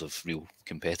spells of real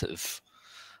competitive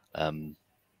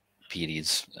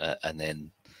periods, and then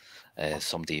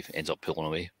somebody ends up pulling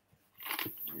away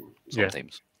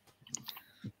sometimes.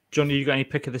 Yeah. Jonny, you got any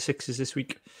pick of the sixes this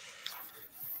week?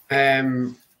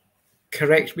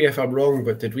 Correct me if I'm wrong,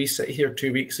 but did we sit here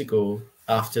 2 weeks ago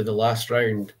after the last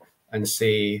round and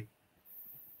say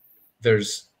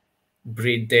there's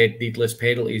brain dead needless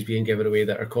penalties being given away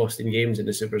that are costing games in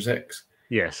the Super Six?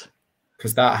 Yes,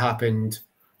 because that happened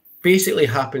basically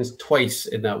happens twice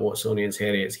in that Watsonians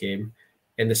Heriots game,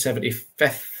 in the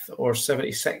 75th or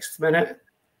 76th minute.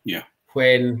 Yeah.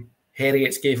 When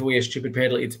Heriots gave away a stupid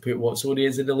penalty to put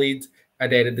Watsonians in the lead,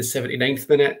 and then in the 79th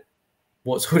minute,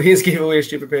 Watsonians gave away a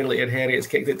stupid penalty and Heriots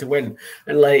kicked it to win.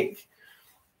 And like,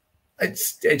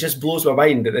 it just blows my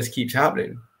mind that this keeps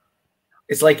happening.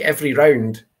 It's like every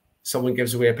round, someone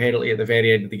gives away a penalty at the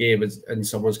very end of the game, and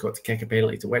someone's got to kick a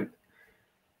penalty to win.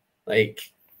 Like,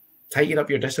 tighten up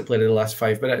your discipline in the last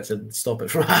 5 minutes and stop it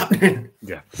from happening.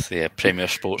 Yeah. It's the Premier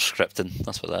Sports scripting.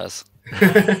 That's what that is.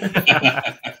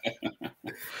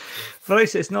 For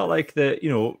us, it's not like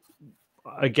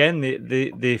again,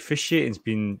 the officiating's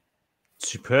been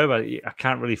superb. I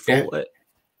can't really fault it.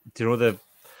 You know,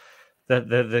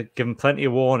 they're given plenty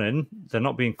of warning. They're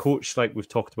not being coached like we've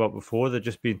talked about before. They're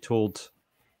just being told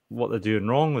what they're doing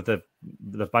wrong, with the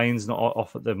bines not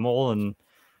off at the mall, and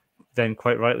then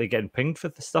quite rightly getting pinged for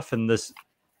the stuff. And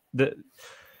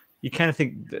you kind of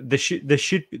think there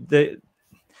should be.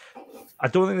 I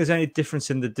don't think there's any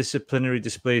difference in the disciplinary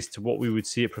displays to what we would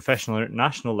see at professional or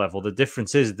national level. The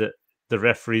difference is that the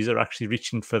referees are actually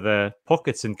reaching for their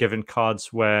pockets and giving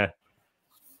cards where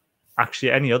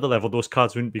actually at any other level those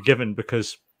cards wouldn't be given,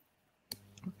 because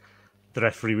the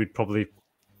referee would probably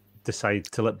decide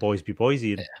to let boys be boys.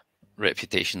 Iain. Yeah.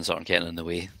 Reputations aren't getting in the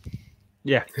way.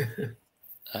 Yeah.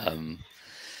 Like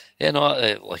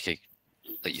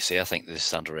you say, I think the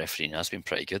standard refereeing has been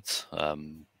pretty good.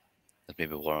 There's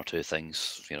maybe one or two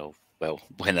things,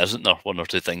 when isn't there one or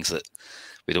two things that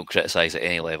we don't criticise at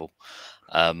any level?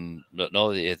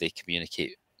 They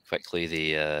communicate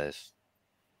quickly. I've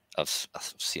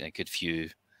seen a good few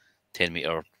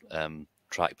 10-metre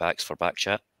track backs for back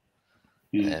chat,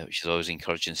 which is always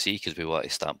encouraging to see, because we want to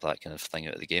stamp that kind of thing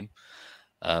out of the game.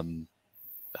 I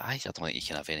don't think you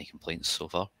can have any complaints so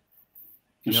far.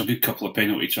 There's a good couple of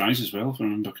penalty tries as well, if I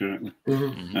remember correctly.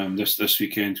 This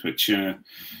weekend, which not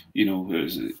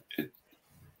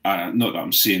that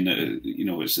I'm saying that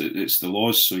it's the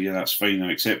laws, so yeah, that's fine.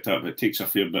 I accept that, but it takes a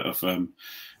fair bit of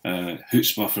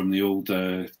chutzpah from the old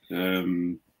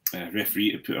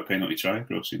referee to put a penalty try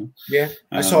across. Yeah,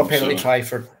 I saw a penalty try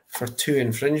for 2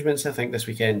 infringements, I think, this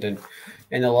weekend, and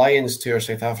in the Lions tour,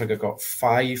 South Africa got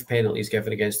 5 penalties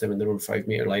given against them in their own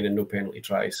 5-metre line and no penalty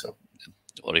tries. So.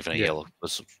 Or even a yellow.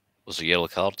 Was a yellow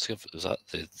card? Was that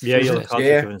the yellow card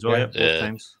given as well? Yeah. Both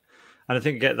times. And I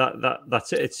think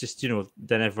that's it. It's just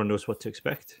then everyone knows what to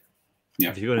expect. Yeah,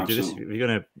 if you're going to do this, if you're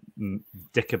going to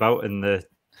dick about in the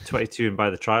 22 and by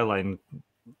the try line,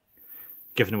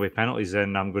 giving away penalties,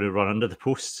 then I'm going to run under the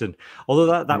posts. And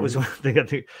although that was one thing, I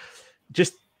think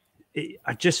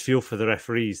I just feel for the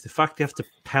referees, the fact they have to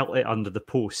pelt it under the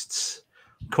posts,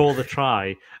 call the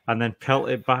try, and then pelt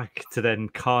it back to then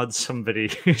card somebody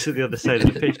who's at the other side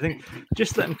of the pitch. I think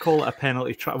just let them call it a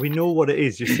penalty try. We know what it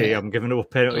is. You say, I'm giving a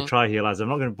penalty try here, lads. I'm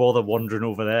not going to bother wandering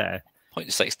over there.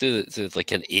 0.6, do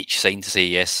like an H sign to say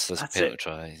yes, there's a penalty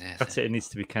try. Yeah. That's it. It needs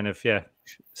to be kind of,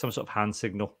 some sort of hand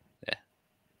signal.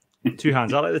 Yeah. 2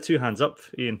 hands. I like the 2 hands up,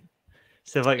 Iain.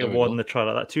 Instead of like a one in the try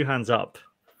like that. 2 hands up.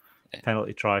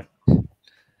 Penalty try.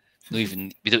 We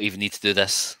don't even need to do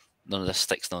this. None of this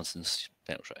sticks nonsense.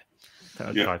 Penalty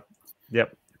try.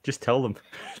 Yep. Just tell them.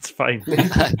 It's fine.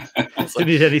 Don't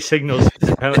need any signals. It's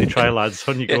a penalty try, lads.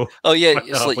 On you go. Oh yeah,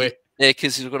 it's like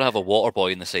because you're going to have a water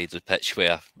boy in the side of the pitch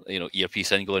where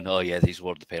earpiece in going, oh yeah, these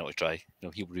were the penalty try.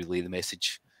 He'll relay the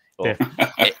message. Or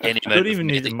any don't even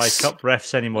need to mic up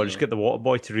refs anymore. Just get the water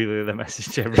boy to relay the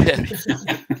message.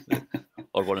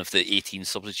 Or one of the 18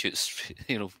 substitutes,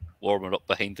 warming up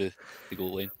behind the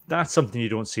goal line. That's something you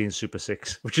don't see in Super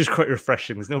 6, which is quite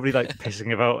refreshing. There's nobody like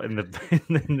pissing about in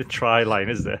the try line,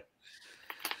 is there?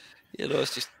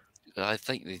 It's just, I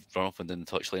think they run up and down the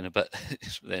touchline a bit.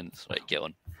 Then it's right, get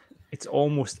on. It's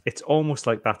almost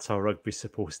like that's how rugby's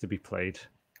supposed to be played.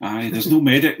 Aye, there's no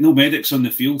medics on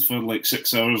the field for like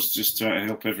 6 hours just trying to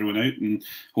help everyone out and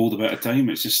hold a bit of time.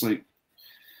 It's just like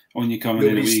on you come and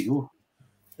then away you go.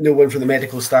 No one from the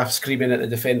medical staff screaming at the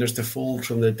defenders to fold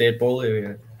from the dead ball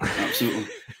area. Absolutely.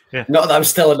 Yeah. Not that I'm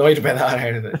still annoyed about that or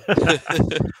anything.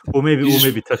 We'll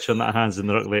maybe touch on that hands in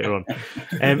the ruck later on.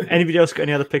 Anybody else got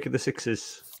any other pick of the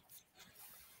sixes?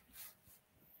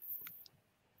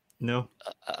 No.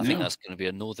 I think that's going to be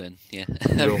a no then. Yeah.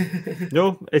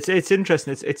 No. It's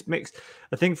interesting. It's mixed.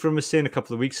 I think from us saying a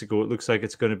couple of weeks ago, it looks like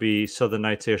it's going to be Southern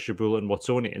Knights, Ayrshire Bull, and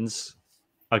Watsonians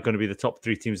are going to be the top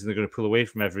 3 teams, and they're going to pull away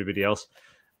from everybody else.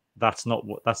 That's not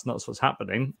what's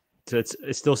happening. So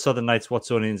it's still Southern Knights,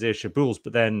 Watsonians, Ayrshire Bulls,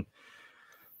 but then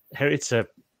Ayrshire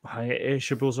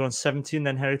Bulls are on 17,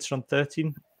 then Heriots are on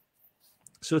 13.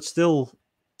 So it's still,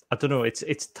 I don't know,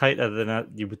 it's tighter than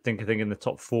you would think. I think in the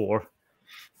top 4.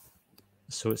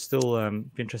 So it's still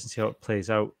be interesting to see how it plays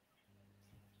out.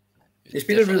 It's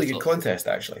been a really good contest,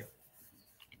 actually.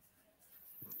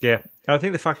 Yeah, I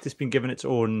think the fact it's been given its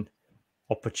own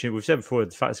opportunity. We've said before,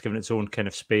 the fact it's given its own kind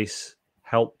of space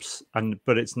helps,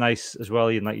 but it's nice as well.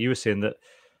 Ian, like you were saying, that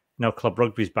now club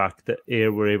rugby's back, that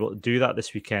Ayr were able to do that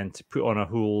this weekend to put on a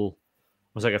whole.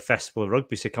 It was like a festival of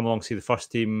rugby. So come along, see the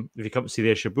first team. If you come to see the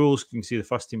Ayrshire Bulls, you can see the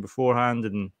first team beforehand,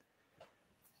 and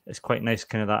it's quite nice,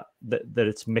 kind of that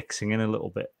it's mixing in a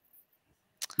little bit.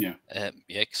 Yeah,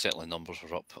 certainly numbers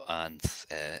are up, and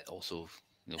also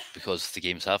because the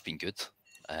games have been good,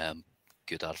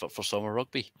 good advert for summer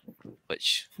rugby,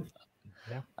 which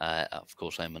of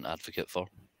course I'm an advocate for.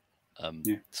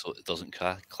 So it doesn't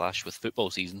clash with football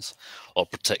seasons, or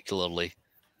particularly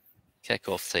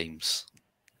kick-off times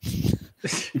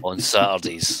on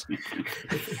Saturdays.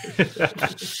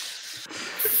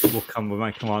 We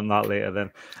might come on that later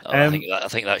then. I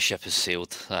think that ship has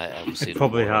sailed. It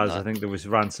probably has. I think there was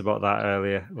rants about that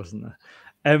earlier, wasn't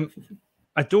there?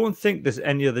 I don't think there's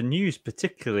any other news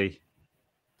particularly.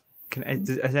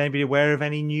 Is anybody aware of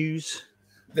any news?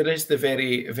 There is the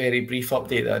very, very brief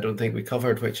update that I don't think we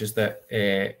covered, which is that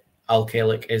Al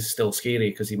Kellick is still scary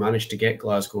because he managed to get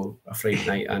Glasgow a Friday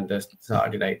night and a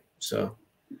Saturday night. So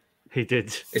he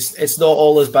did. It's not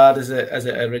all as bad as it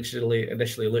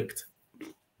initially looked.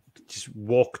 Just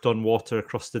walked on water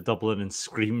across the Dublin and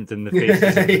screamed in the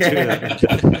faces of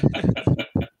the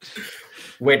two.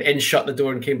 Went in, shut the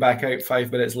door, and came back out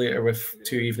 5 minutes later with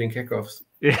 2 evening kickoffs.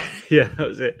 Yeah, that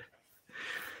was it.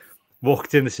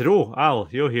 Walked in and said, "Oh, Al,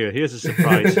 you're here. Here's a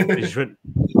surprise." He just went,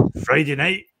 "Friday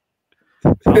night.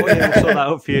 Oh, yeah, we'll sort that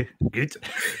out for you." Good.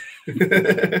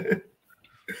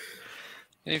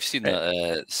 You've seen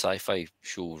that sci-fi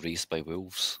show Raised by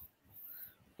Wolves?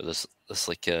 Where there's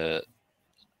like a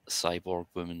cyborg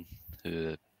woman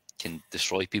who can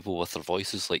destroy people with her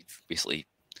voices, like basically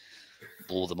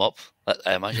blow them up.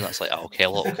 I imagine that's like Al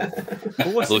Kellock.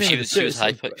 Though she was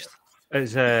high pitched.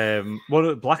 It's one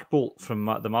of Black Bolt from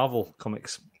the Marvel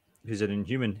comics, who's an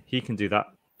Inhuman. He can do that.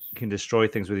 He can destroy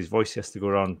things with his voice. He has to go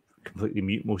around completely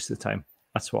mute most of the time.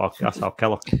 That's Al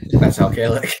Kellock. That's Al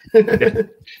Kellock.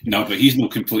 No, but he's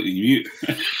not completely mute.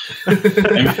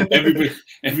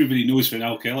 everybody knows when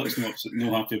Al Kellock's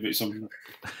not happy about something.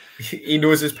 He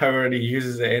knows his power and he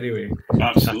uses it anyway.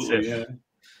 Absolutely, yeah.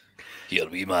 Here,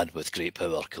 wee man, with great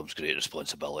power comes great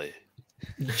responsibility.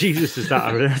 Jesus, is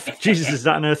that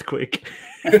an earthquake?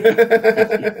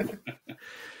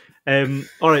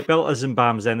 All right, belters and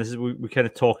bams. Then this is we kind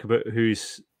of talk about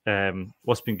who's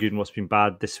what's been good and what's been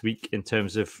bad this week in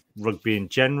terms of rugby in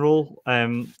general.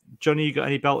 Jonny, you got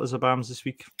any belters or bams this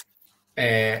week?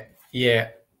 Yeah,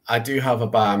 I do have a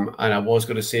bam, and I was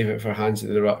going to save it for Hands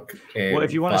in the Ruck. Well,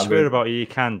 if you want to swear about it, you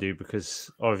can do,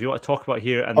 or if you want to talk about it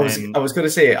here, I was going to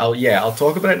say, I'll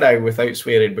talk about it now without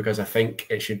swearing, because I think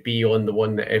it should be on the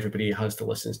one that everybody has to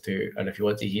listen to. And if you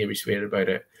want to hear me swear about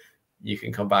it, you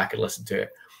can come back and listen to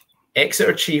it.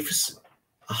 Exeter Chiefs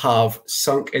have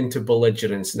sunk into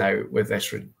belligerence now with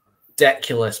this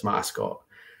ridiculous mascot.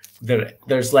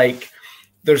 There's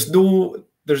no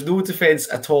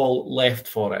defense at all left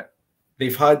for it.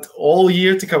 They've had all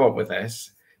year to come up with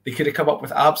this. They could have come up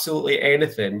with absolutely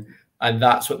anything, and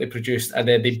that's what they produced. And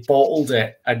then they bottled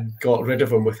it and got rid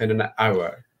of him within an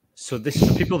hour. So this is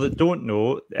for people that don't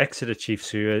know, the Exeter Chiefs,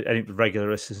 who any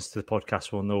regular listeners to the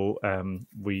podcast will know,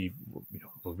 we're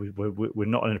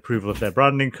not in approval of their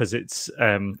branding because it's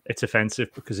offensive,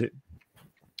 because it,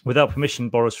 without permission,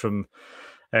 borrows from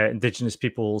Indigenous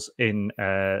peoples in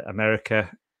America,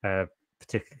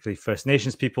 particularly First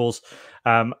Nations peoples,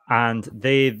 and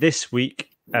they this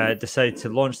week decided to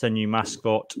launch their new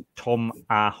mascot, Tom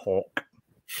a Hawk,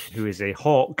 who is a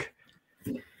hawk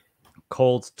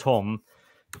called Tom,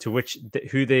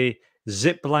 who they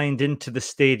zip-lined into the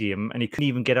stadium, and he couldn't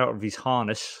even get out of his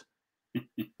harness.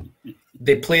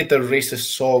 They played the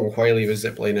racist song while he was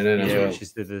ziplining in as well, which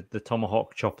is the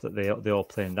tomahawk chop that they all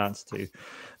play and dance to.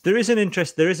 There is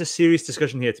a serious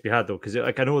discussion here to be had, though, because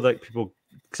I know that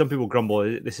some people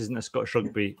grumble this isn't a Scottish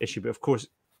rugby issue, but of course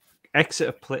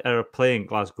Exeter are playing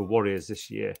Glasgow Warriors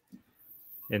this year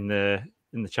in the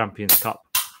Champions Cup.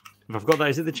 If I've got that,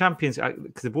 is it the Champions?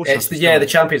 Because the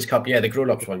Champions Cup, the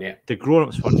grown-ups one, the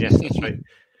grown-ups one, yes, that's right.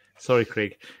 Sorry,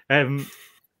 Craig.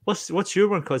 What's your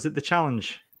one called? Is it the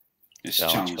Challenge? It's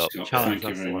Challenge Cup. Challenge,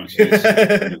 Thank you very much.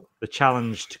 The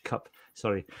Challenged Cup.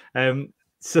 Sorry.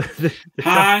 So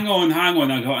hang on.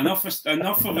 I got enough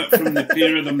of it from the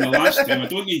pair of them the last time. I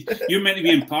don't need. You're meant to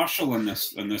be impartial in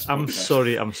this. I'm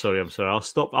sorry. I'll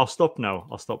stop now.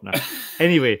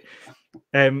 Anyway,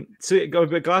 so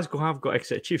Glasgow have got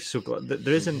Exeter Chiefs, so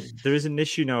there is an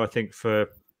issue now, I think, for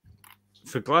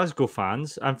for Glasgow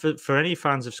fans and for any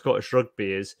fans of Scottish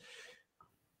rugby is,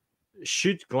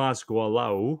 should Glasgow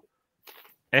allow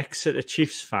Exeter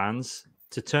Chiefs fans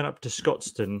to turn up to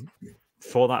Scotstoun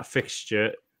for that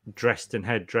fixture dressed in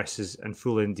headdresses and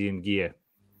full Indian gear?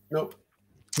 Nope.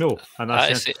 No. And I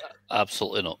that's say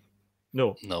absolutely not.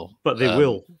 no. No. But they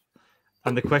will.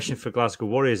 And the question for Glasgow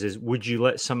Warriors is, would you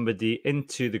let somebody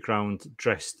into the ground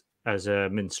dressed as a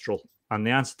minstrel? And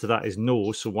the answer to that is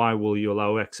no. So why will you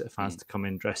allow Exeter fans to come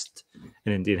in dressed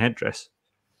in Indian headdress?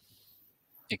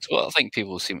 It's what I think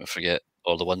people seem to forget,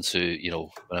 or the ones who,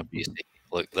 whenever you say,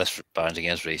 look, this branding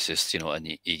is racist, and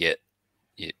you get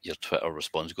your Twitter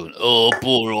response going, oh,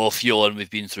 bore off, yawn, we've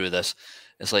been through this.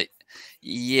 It's like,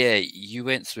 yeah, you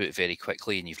went through it very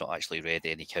quickly and you've not actually read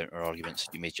any counter arguments.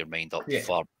 You made your mind up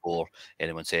far before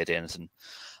anyone said anything.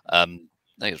 I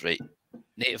think it's right.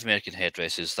 Native American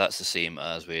headdresses, that's the same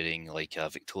as wearing like a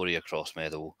Victoria Cross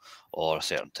medal or a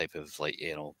certain type of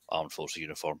armed forces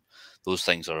uniform. Those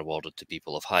things are awarded to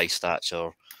people of high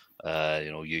stature,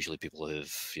 usually people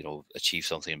who've, achieved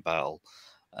something in battle.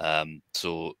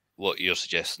 So what you're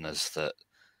suggesting is that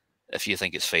if you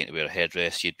think it's fine to wear a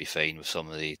headdress, you'd be fine with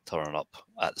somebody turning up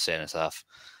at the cenotaph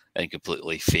in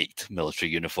completely faked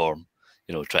military uniform,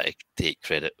 try to take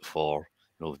credit for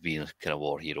being a kind of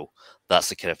war hero. That's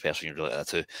the kind of person you're related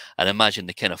to. And imagine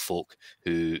the kind of folk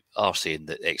who are saying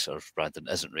that Exeter Brandon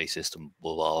isn't racist and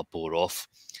blah, bore off.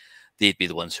 They'd be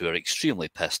the ones who are extremely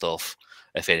pissed off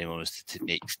if anyone was to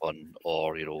make fun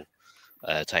or,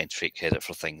 trying to take credit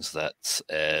for things that,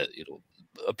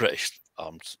 a British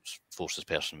armed forces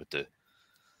person would do.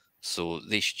 So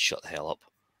they should shut the hell up.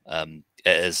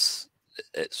 It's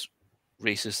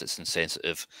racist, it's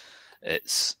insensitive,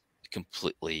 it's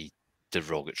completely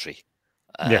derogatory.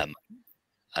 And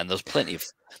there's plenty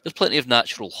of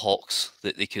natural hawks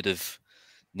that they could have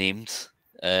named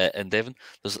in Devon.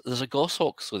 There's a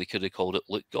goshawk, so they could have called it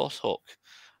Luke Goshawk,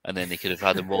 and then they could have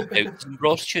had him walk out to some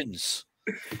Ross tunes.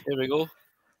 There we go.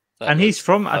 And he's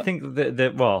from, I think,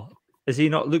 well, is he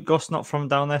not, Luke Goss not from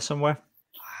down there somewhere?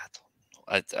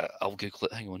 I don't know. I'll Google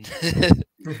it. Hang on.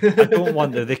 I don't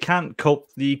wonder. They can't cope.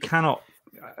 You cannot,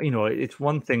 it's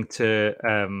one thing to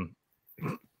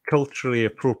culturally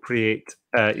appropriate,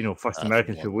 First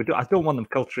American people. I don't want them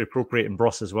culturally appropriating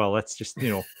Bros as well. Let's just,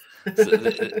 So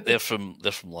they're from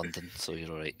London, so you're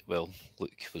all right. Well,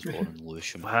 Luke was born in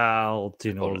Lewisham. Well,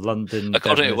 London.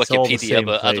 According to Wikipedia,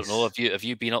 but I don't know. Have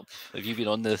you been up? Have you been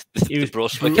on the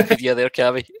Bros Wikipedia there,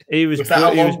 Cammy? He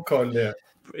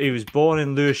was born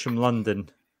in Lewisham, London.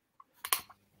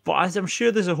 But I'm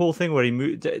sure there's a whole thing where he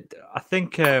moved. I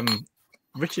think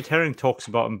Richard Herring talks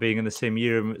about him being in the same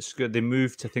year. They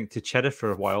moved, I think, to Cheddar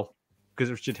for a while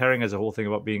because Richard Herring has a whole thing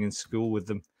about being in school with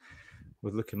them,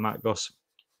 with Luke and Matt Goss.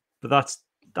 But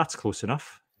that's close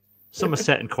enough.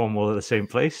 Somerset and Cornwall are the same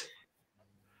place,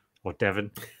 or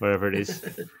Devon, wherever it is.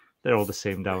 They're all the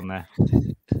same down there.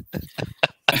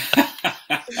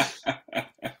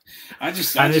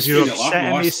 If you're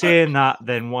upset at me saying that,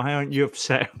 then why aren't you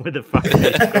upset with the fact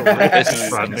that it's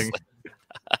branding?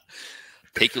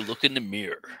 Take a look in the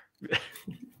mirror.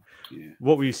 Yeah.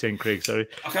 What were you saying, Craig? Sorry.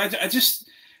 Okay, I just,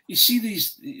 you see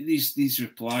these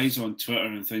replies on Twitter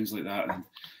and things like that, and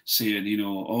saying,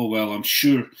 oh well, I'm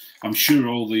sure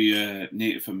all the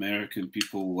Native American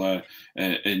people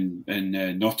in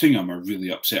Nottingham are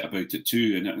really upset about it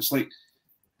too, and it's like,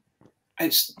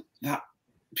 it's that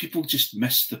people just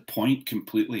miss the point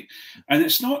completely, and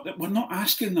it's not that we're not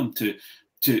asking them to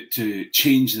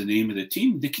change the name of the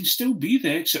team. They can still be the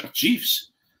Exeter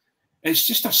Chiefs. It's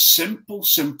just a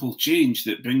simple change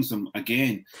that brings them,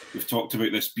 again, we've talked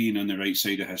about this being on the right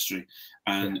side of history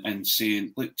and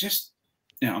saying, like, just,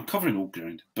 I'm covering old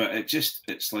ground, but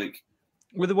it's like...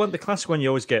 Well, the classic one you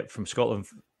always get from Scotland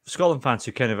fans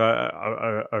who kind of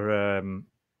are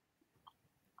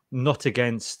not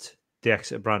against the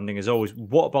Exeter branding is always,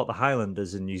 what about the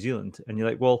Highlanders in New Zealand? And you're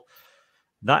like, well,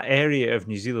 that area of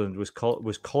New Zealand was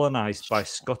colonized by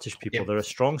Scottish people. Yeah. There are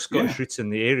strong Scottish roots in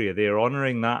the area. They are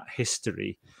honouring that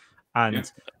history.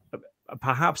 And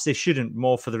perhaps they shouldn't,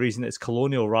 more for the reason it's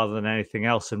colonial rather than anything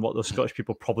else, and what those Scottish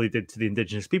people probably did to the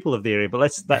indigenous people of the area. But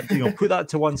let's put that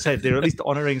to one side. They're at least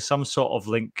honouring some sort of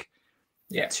link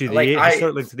to the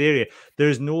historic link to the area. There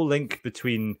is no link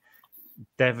between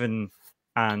Devon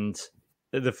and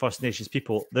the First Nations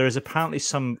people. There is apparently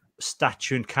some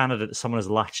statue in Canada that someone has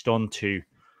latched onto.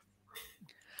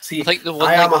 See,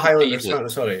 I am a Highlander.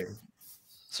 Sorry.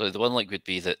 So the one link would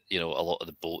be that a lot of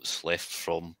the boats left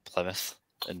from Plymouth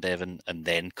in Devon and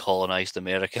then colonised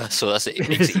America. So it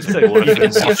makes it It's even more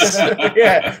offensive.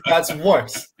 Yeah, that's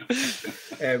worse.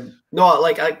 No,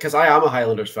 like, because I am a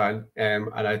Highlanders fan, and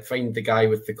I find the guy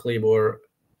with the claymore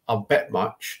a bit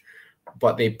much,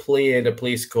 but they play in a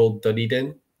place called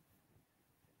Dunedin.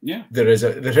 Yeah. There is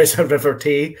a River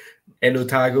Tay in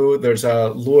Otago. There's a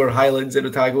Lower Highlands in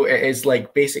Otago. It is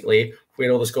like basically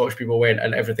where all the Scottish people went,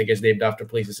 and everything is named after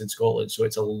places in Scotland. So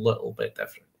it's a little bit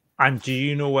different. And do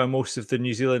you know where most of the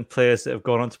New Zealand players that have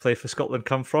gone on to play for Scotland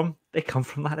come from? They come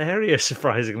from that area,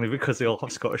 surprisingly, because they all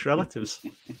have Scottish relatives.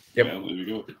 Yep. Well, there we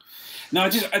go. No,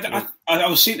 I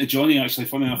was saying to Jonny, actually,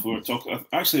 funny enough, we were talking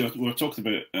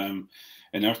about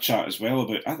in our chat as well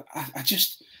about.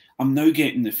 I'm now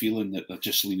getting the feeling that they're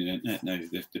just leaning into it now.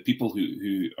 The people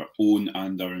who own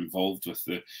and are involved with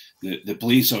the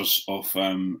Blazers of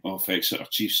Exeter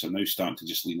Chiefs are now starting to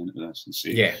just lean into this and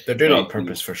say, yeah, they're doing it on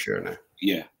purpose for sure now.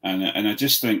 Yeah, and I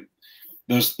just think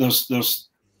there's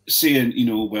saying,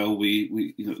 well,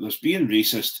 we there's being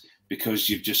racist because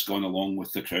you've just gone along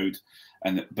with the crowd,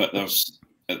 but there's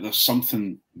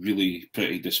something really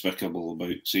pretty despicable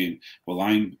about saying, well,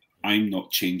 I'm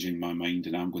not changing my mind,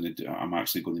 and I'm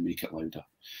actually going to make it louder,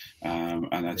 and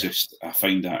I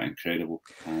find that incredible.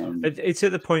 It's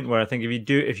at the point where I think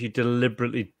if you're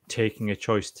deliberately taking a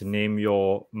choice to name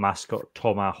your mascot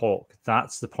Tomahawk,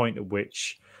 that's the point at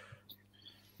which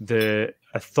the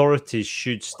authorities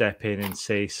should step in and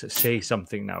say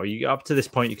something. Now, up to this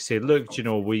point, you can say, look,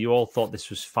 we all thought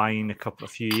this was fine a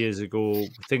few years ago.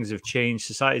 Things have changed.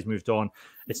 Society's moved on.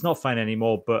 It's not fine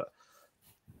anymore, but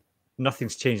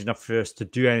nothing's changed enough for us to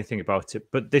do anything about it.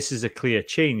 But this is a clear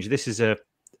change. This is a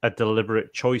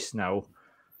deliberate choice now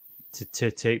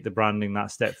to take the branding that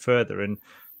step further. And,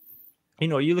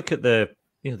 you look at the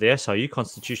SRU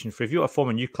constitution, for if you want to form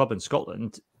a new club in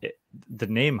Scotland, the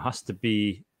name has to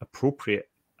be appropriate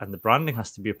and the branding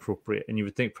has to be appropriate. And you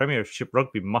would think Premiership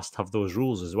Rugby must have those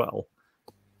rules as well.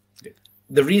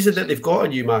 The reason that they've got a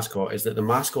new mascot is that the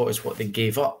mascot is what they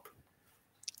gave up.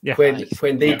 Yeah.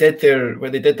 When they did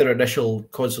their initial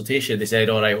consultation, they said,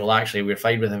 all right, well, actually, we're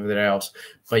fine with everything else.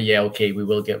 But yeah, okay, we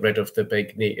will get rid of the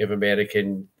big Native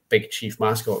American big chief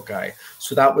mascot guy.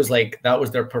 So that was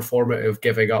their performative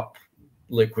giving up.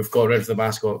 Look, we've got rid of the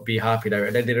mascot, be happy now.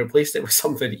 And then they replaced it with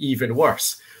something even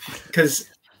worse. Because,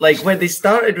 when they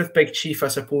started with Big Chief, I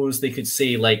suppose they could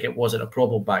say, it wasn't a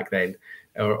problem back then,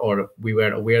 or we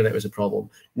weren't aware that it was a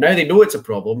problem. Now they know it's a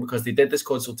problem because they did this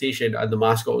consultation and the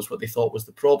mascot was what they thought was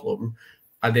the problem,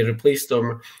 and they replaced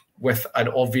them with an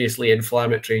obviously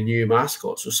inflammatory new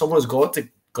mascot. So someone's got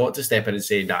to step in and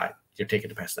say, nah, you're taking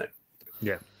the piss now.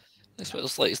 Yeah.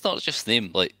 It's not just them.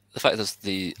 Like the fact is,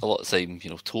 a lot of the time,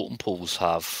 totem poles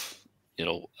have,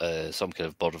 some kind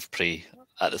of bird of prey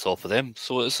at the top of them.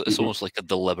 So it's almost like a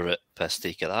deliberate piss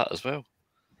take of that as well.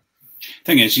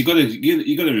 Thing is, you got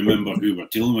to remember who we're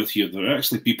dealing with here. There are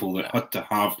actually people that had to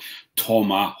have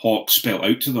Tomahawk spelled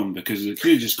out to them, because if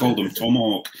you just called them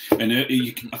Tomahawk, and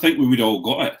I think we would all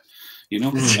got it. They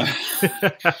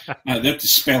had to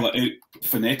spell it out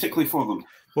phonetically for them.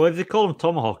 Well, if they call him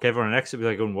Tomahawk, everyone in Exeter would be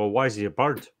like going, well, why is he a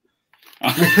bird?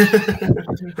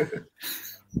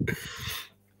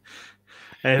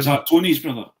 Is that Tony's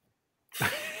brother?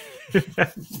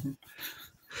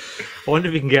 I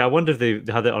wonder if they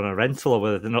had it on a rental or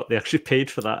whether they actually paid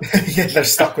for that. Yeah, they're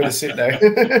stuck with a suit now.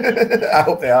 I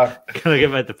hope they are. Can I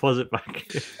get my deposit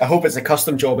back? I hope it's a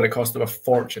custom job and it cost them a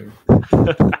fortune.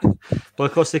 Well,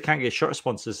 of course, they can't get shirt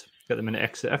sponsors at the minute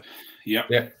Exeter.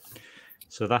 Yeah.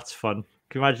 So that's fun.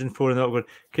 Can you imagine phoning that going,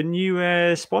 can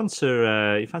you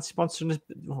sponsor, you fancy sponsoring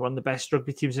one of the best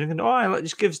rugby teams? And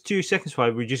just give us 2 seconds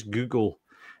while we just Google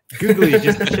you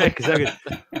just to check. Is that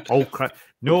good? Oh, crap.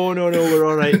 No, we're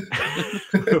all right.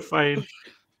 We're fine.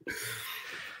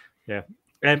 Yeah.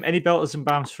 Any belters and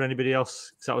bams for anybody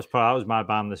else? Because that was my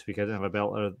bam this week. I didn't have a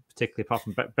belter, particularly apart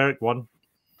from Berwick won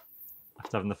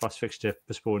after having the first fixture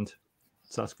postponed.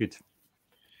 So that's good.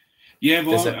 Yeah,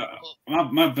 well,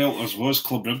 my belters was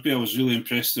Club Rugby. I was really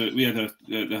impressed that we had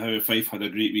the How of Fife had a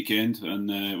great weekend, and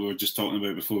we were just talking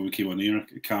about before we came on air,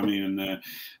 Cammy, and it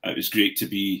was great to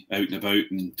be out and about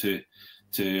and to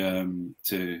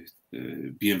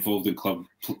be involved in club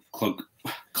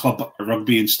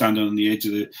rugby and standing on the edge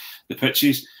of the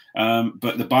pitches.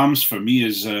 But the BAMs for me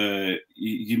is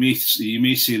you may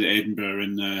say that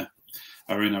Edinburgh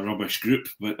are in a rubbish group,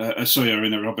 but are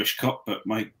in a rubbish cup. But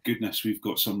my goodness, we've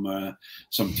got some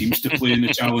teams to play in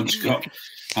the Challenge Cup.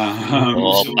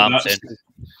 You've got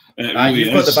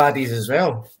the baddies as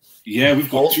well. Yeah, we've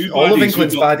got two baddies. All of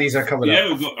England's baddies are coming yeah,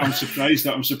 up. I'm surprised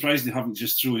they haven't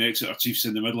just thrown Exeter Chiefs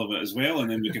in the middle of it as well, and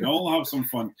then we can all have some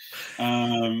fun.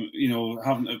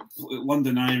 Having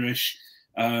London Irish,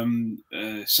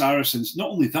 Saracens.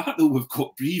 Not only that, though, we've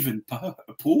got Brive and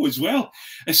Poe as well.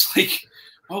 It's like,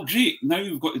 oh, great! Now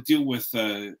we've got to deal with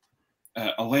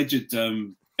alleged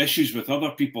issues with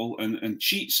other people and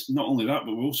cheats. Not only that,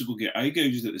 but we're also going to get eye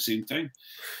gouged at the same time.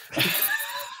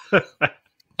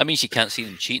 That means you can't see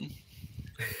them cheating.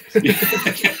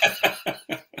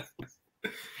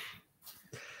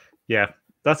 Yeah,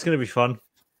 that's going to be fun.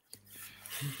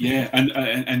 Yeah,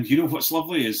 and you know what's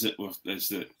lovely is that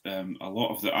a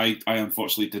lot of I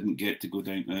unfortunately didn't get to go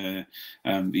down to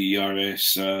the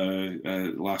ERS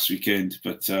last weekend,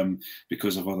 but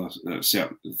because of other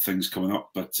certain things coming up,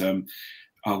 but.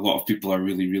 A lot of people are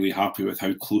really, really happy with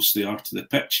how close they are to the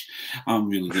pitch. I'm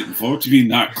really looking forward to being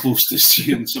that close to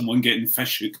seeing someone getting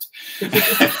fish hooked.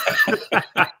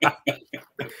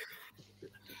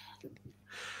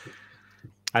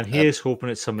 And here's hoping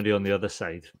it's somebody on the other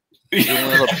side.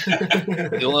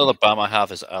 The only other BAM I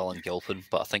have is Alan Gilpin,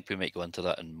 but I think we might go into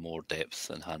that in more depth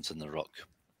in Hands in the Ruck.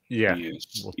 Yeah, yes.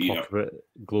 We'll talk about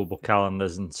global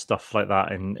calendars and stuff like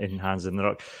that in Hands in the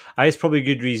Ruck. It's probably a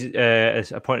good reason.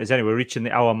 As a point is, anyway, we're reaching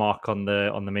the hour mark on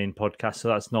the main podcast, so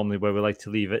that's normally where we like to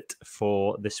leave it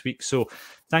for this week. So,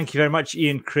 thank you very much,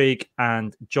 Iain, Craig,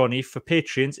 and Jonny. For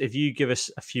Patreons, if you give us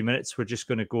a few minutes, we're just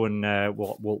going to go and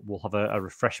we'll have a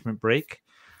refreshment break.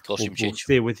 We'll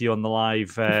stay with you on the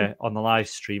live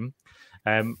stream.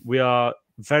 We are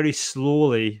very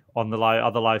slowly on the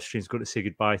other live streams going to say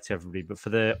goodbye to everybody, but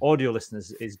for the audio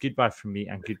listeners, it's goodbye from me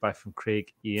and goodbye from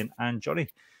Craig, Iain, and Jonny.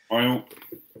 Bye.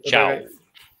 Ciao.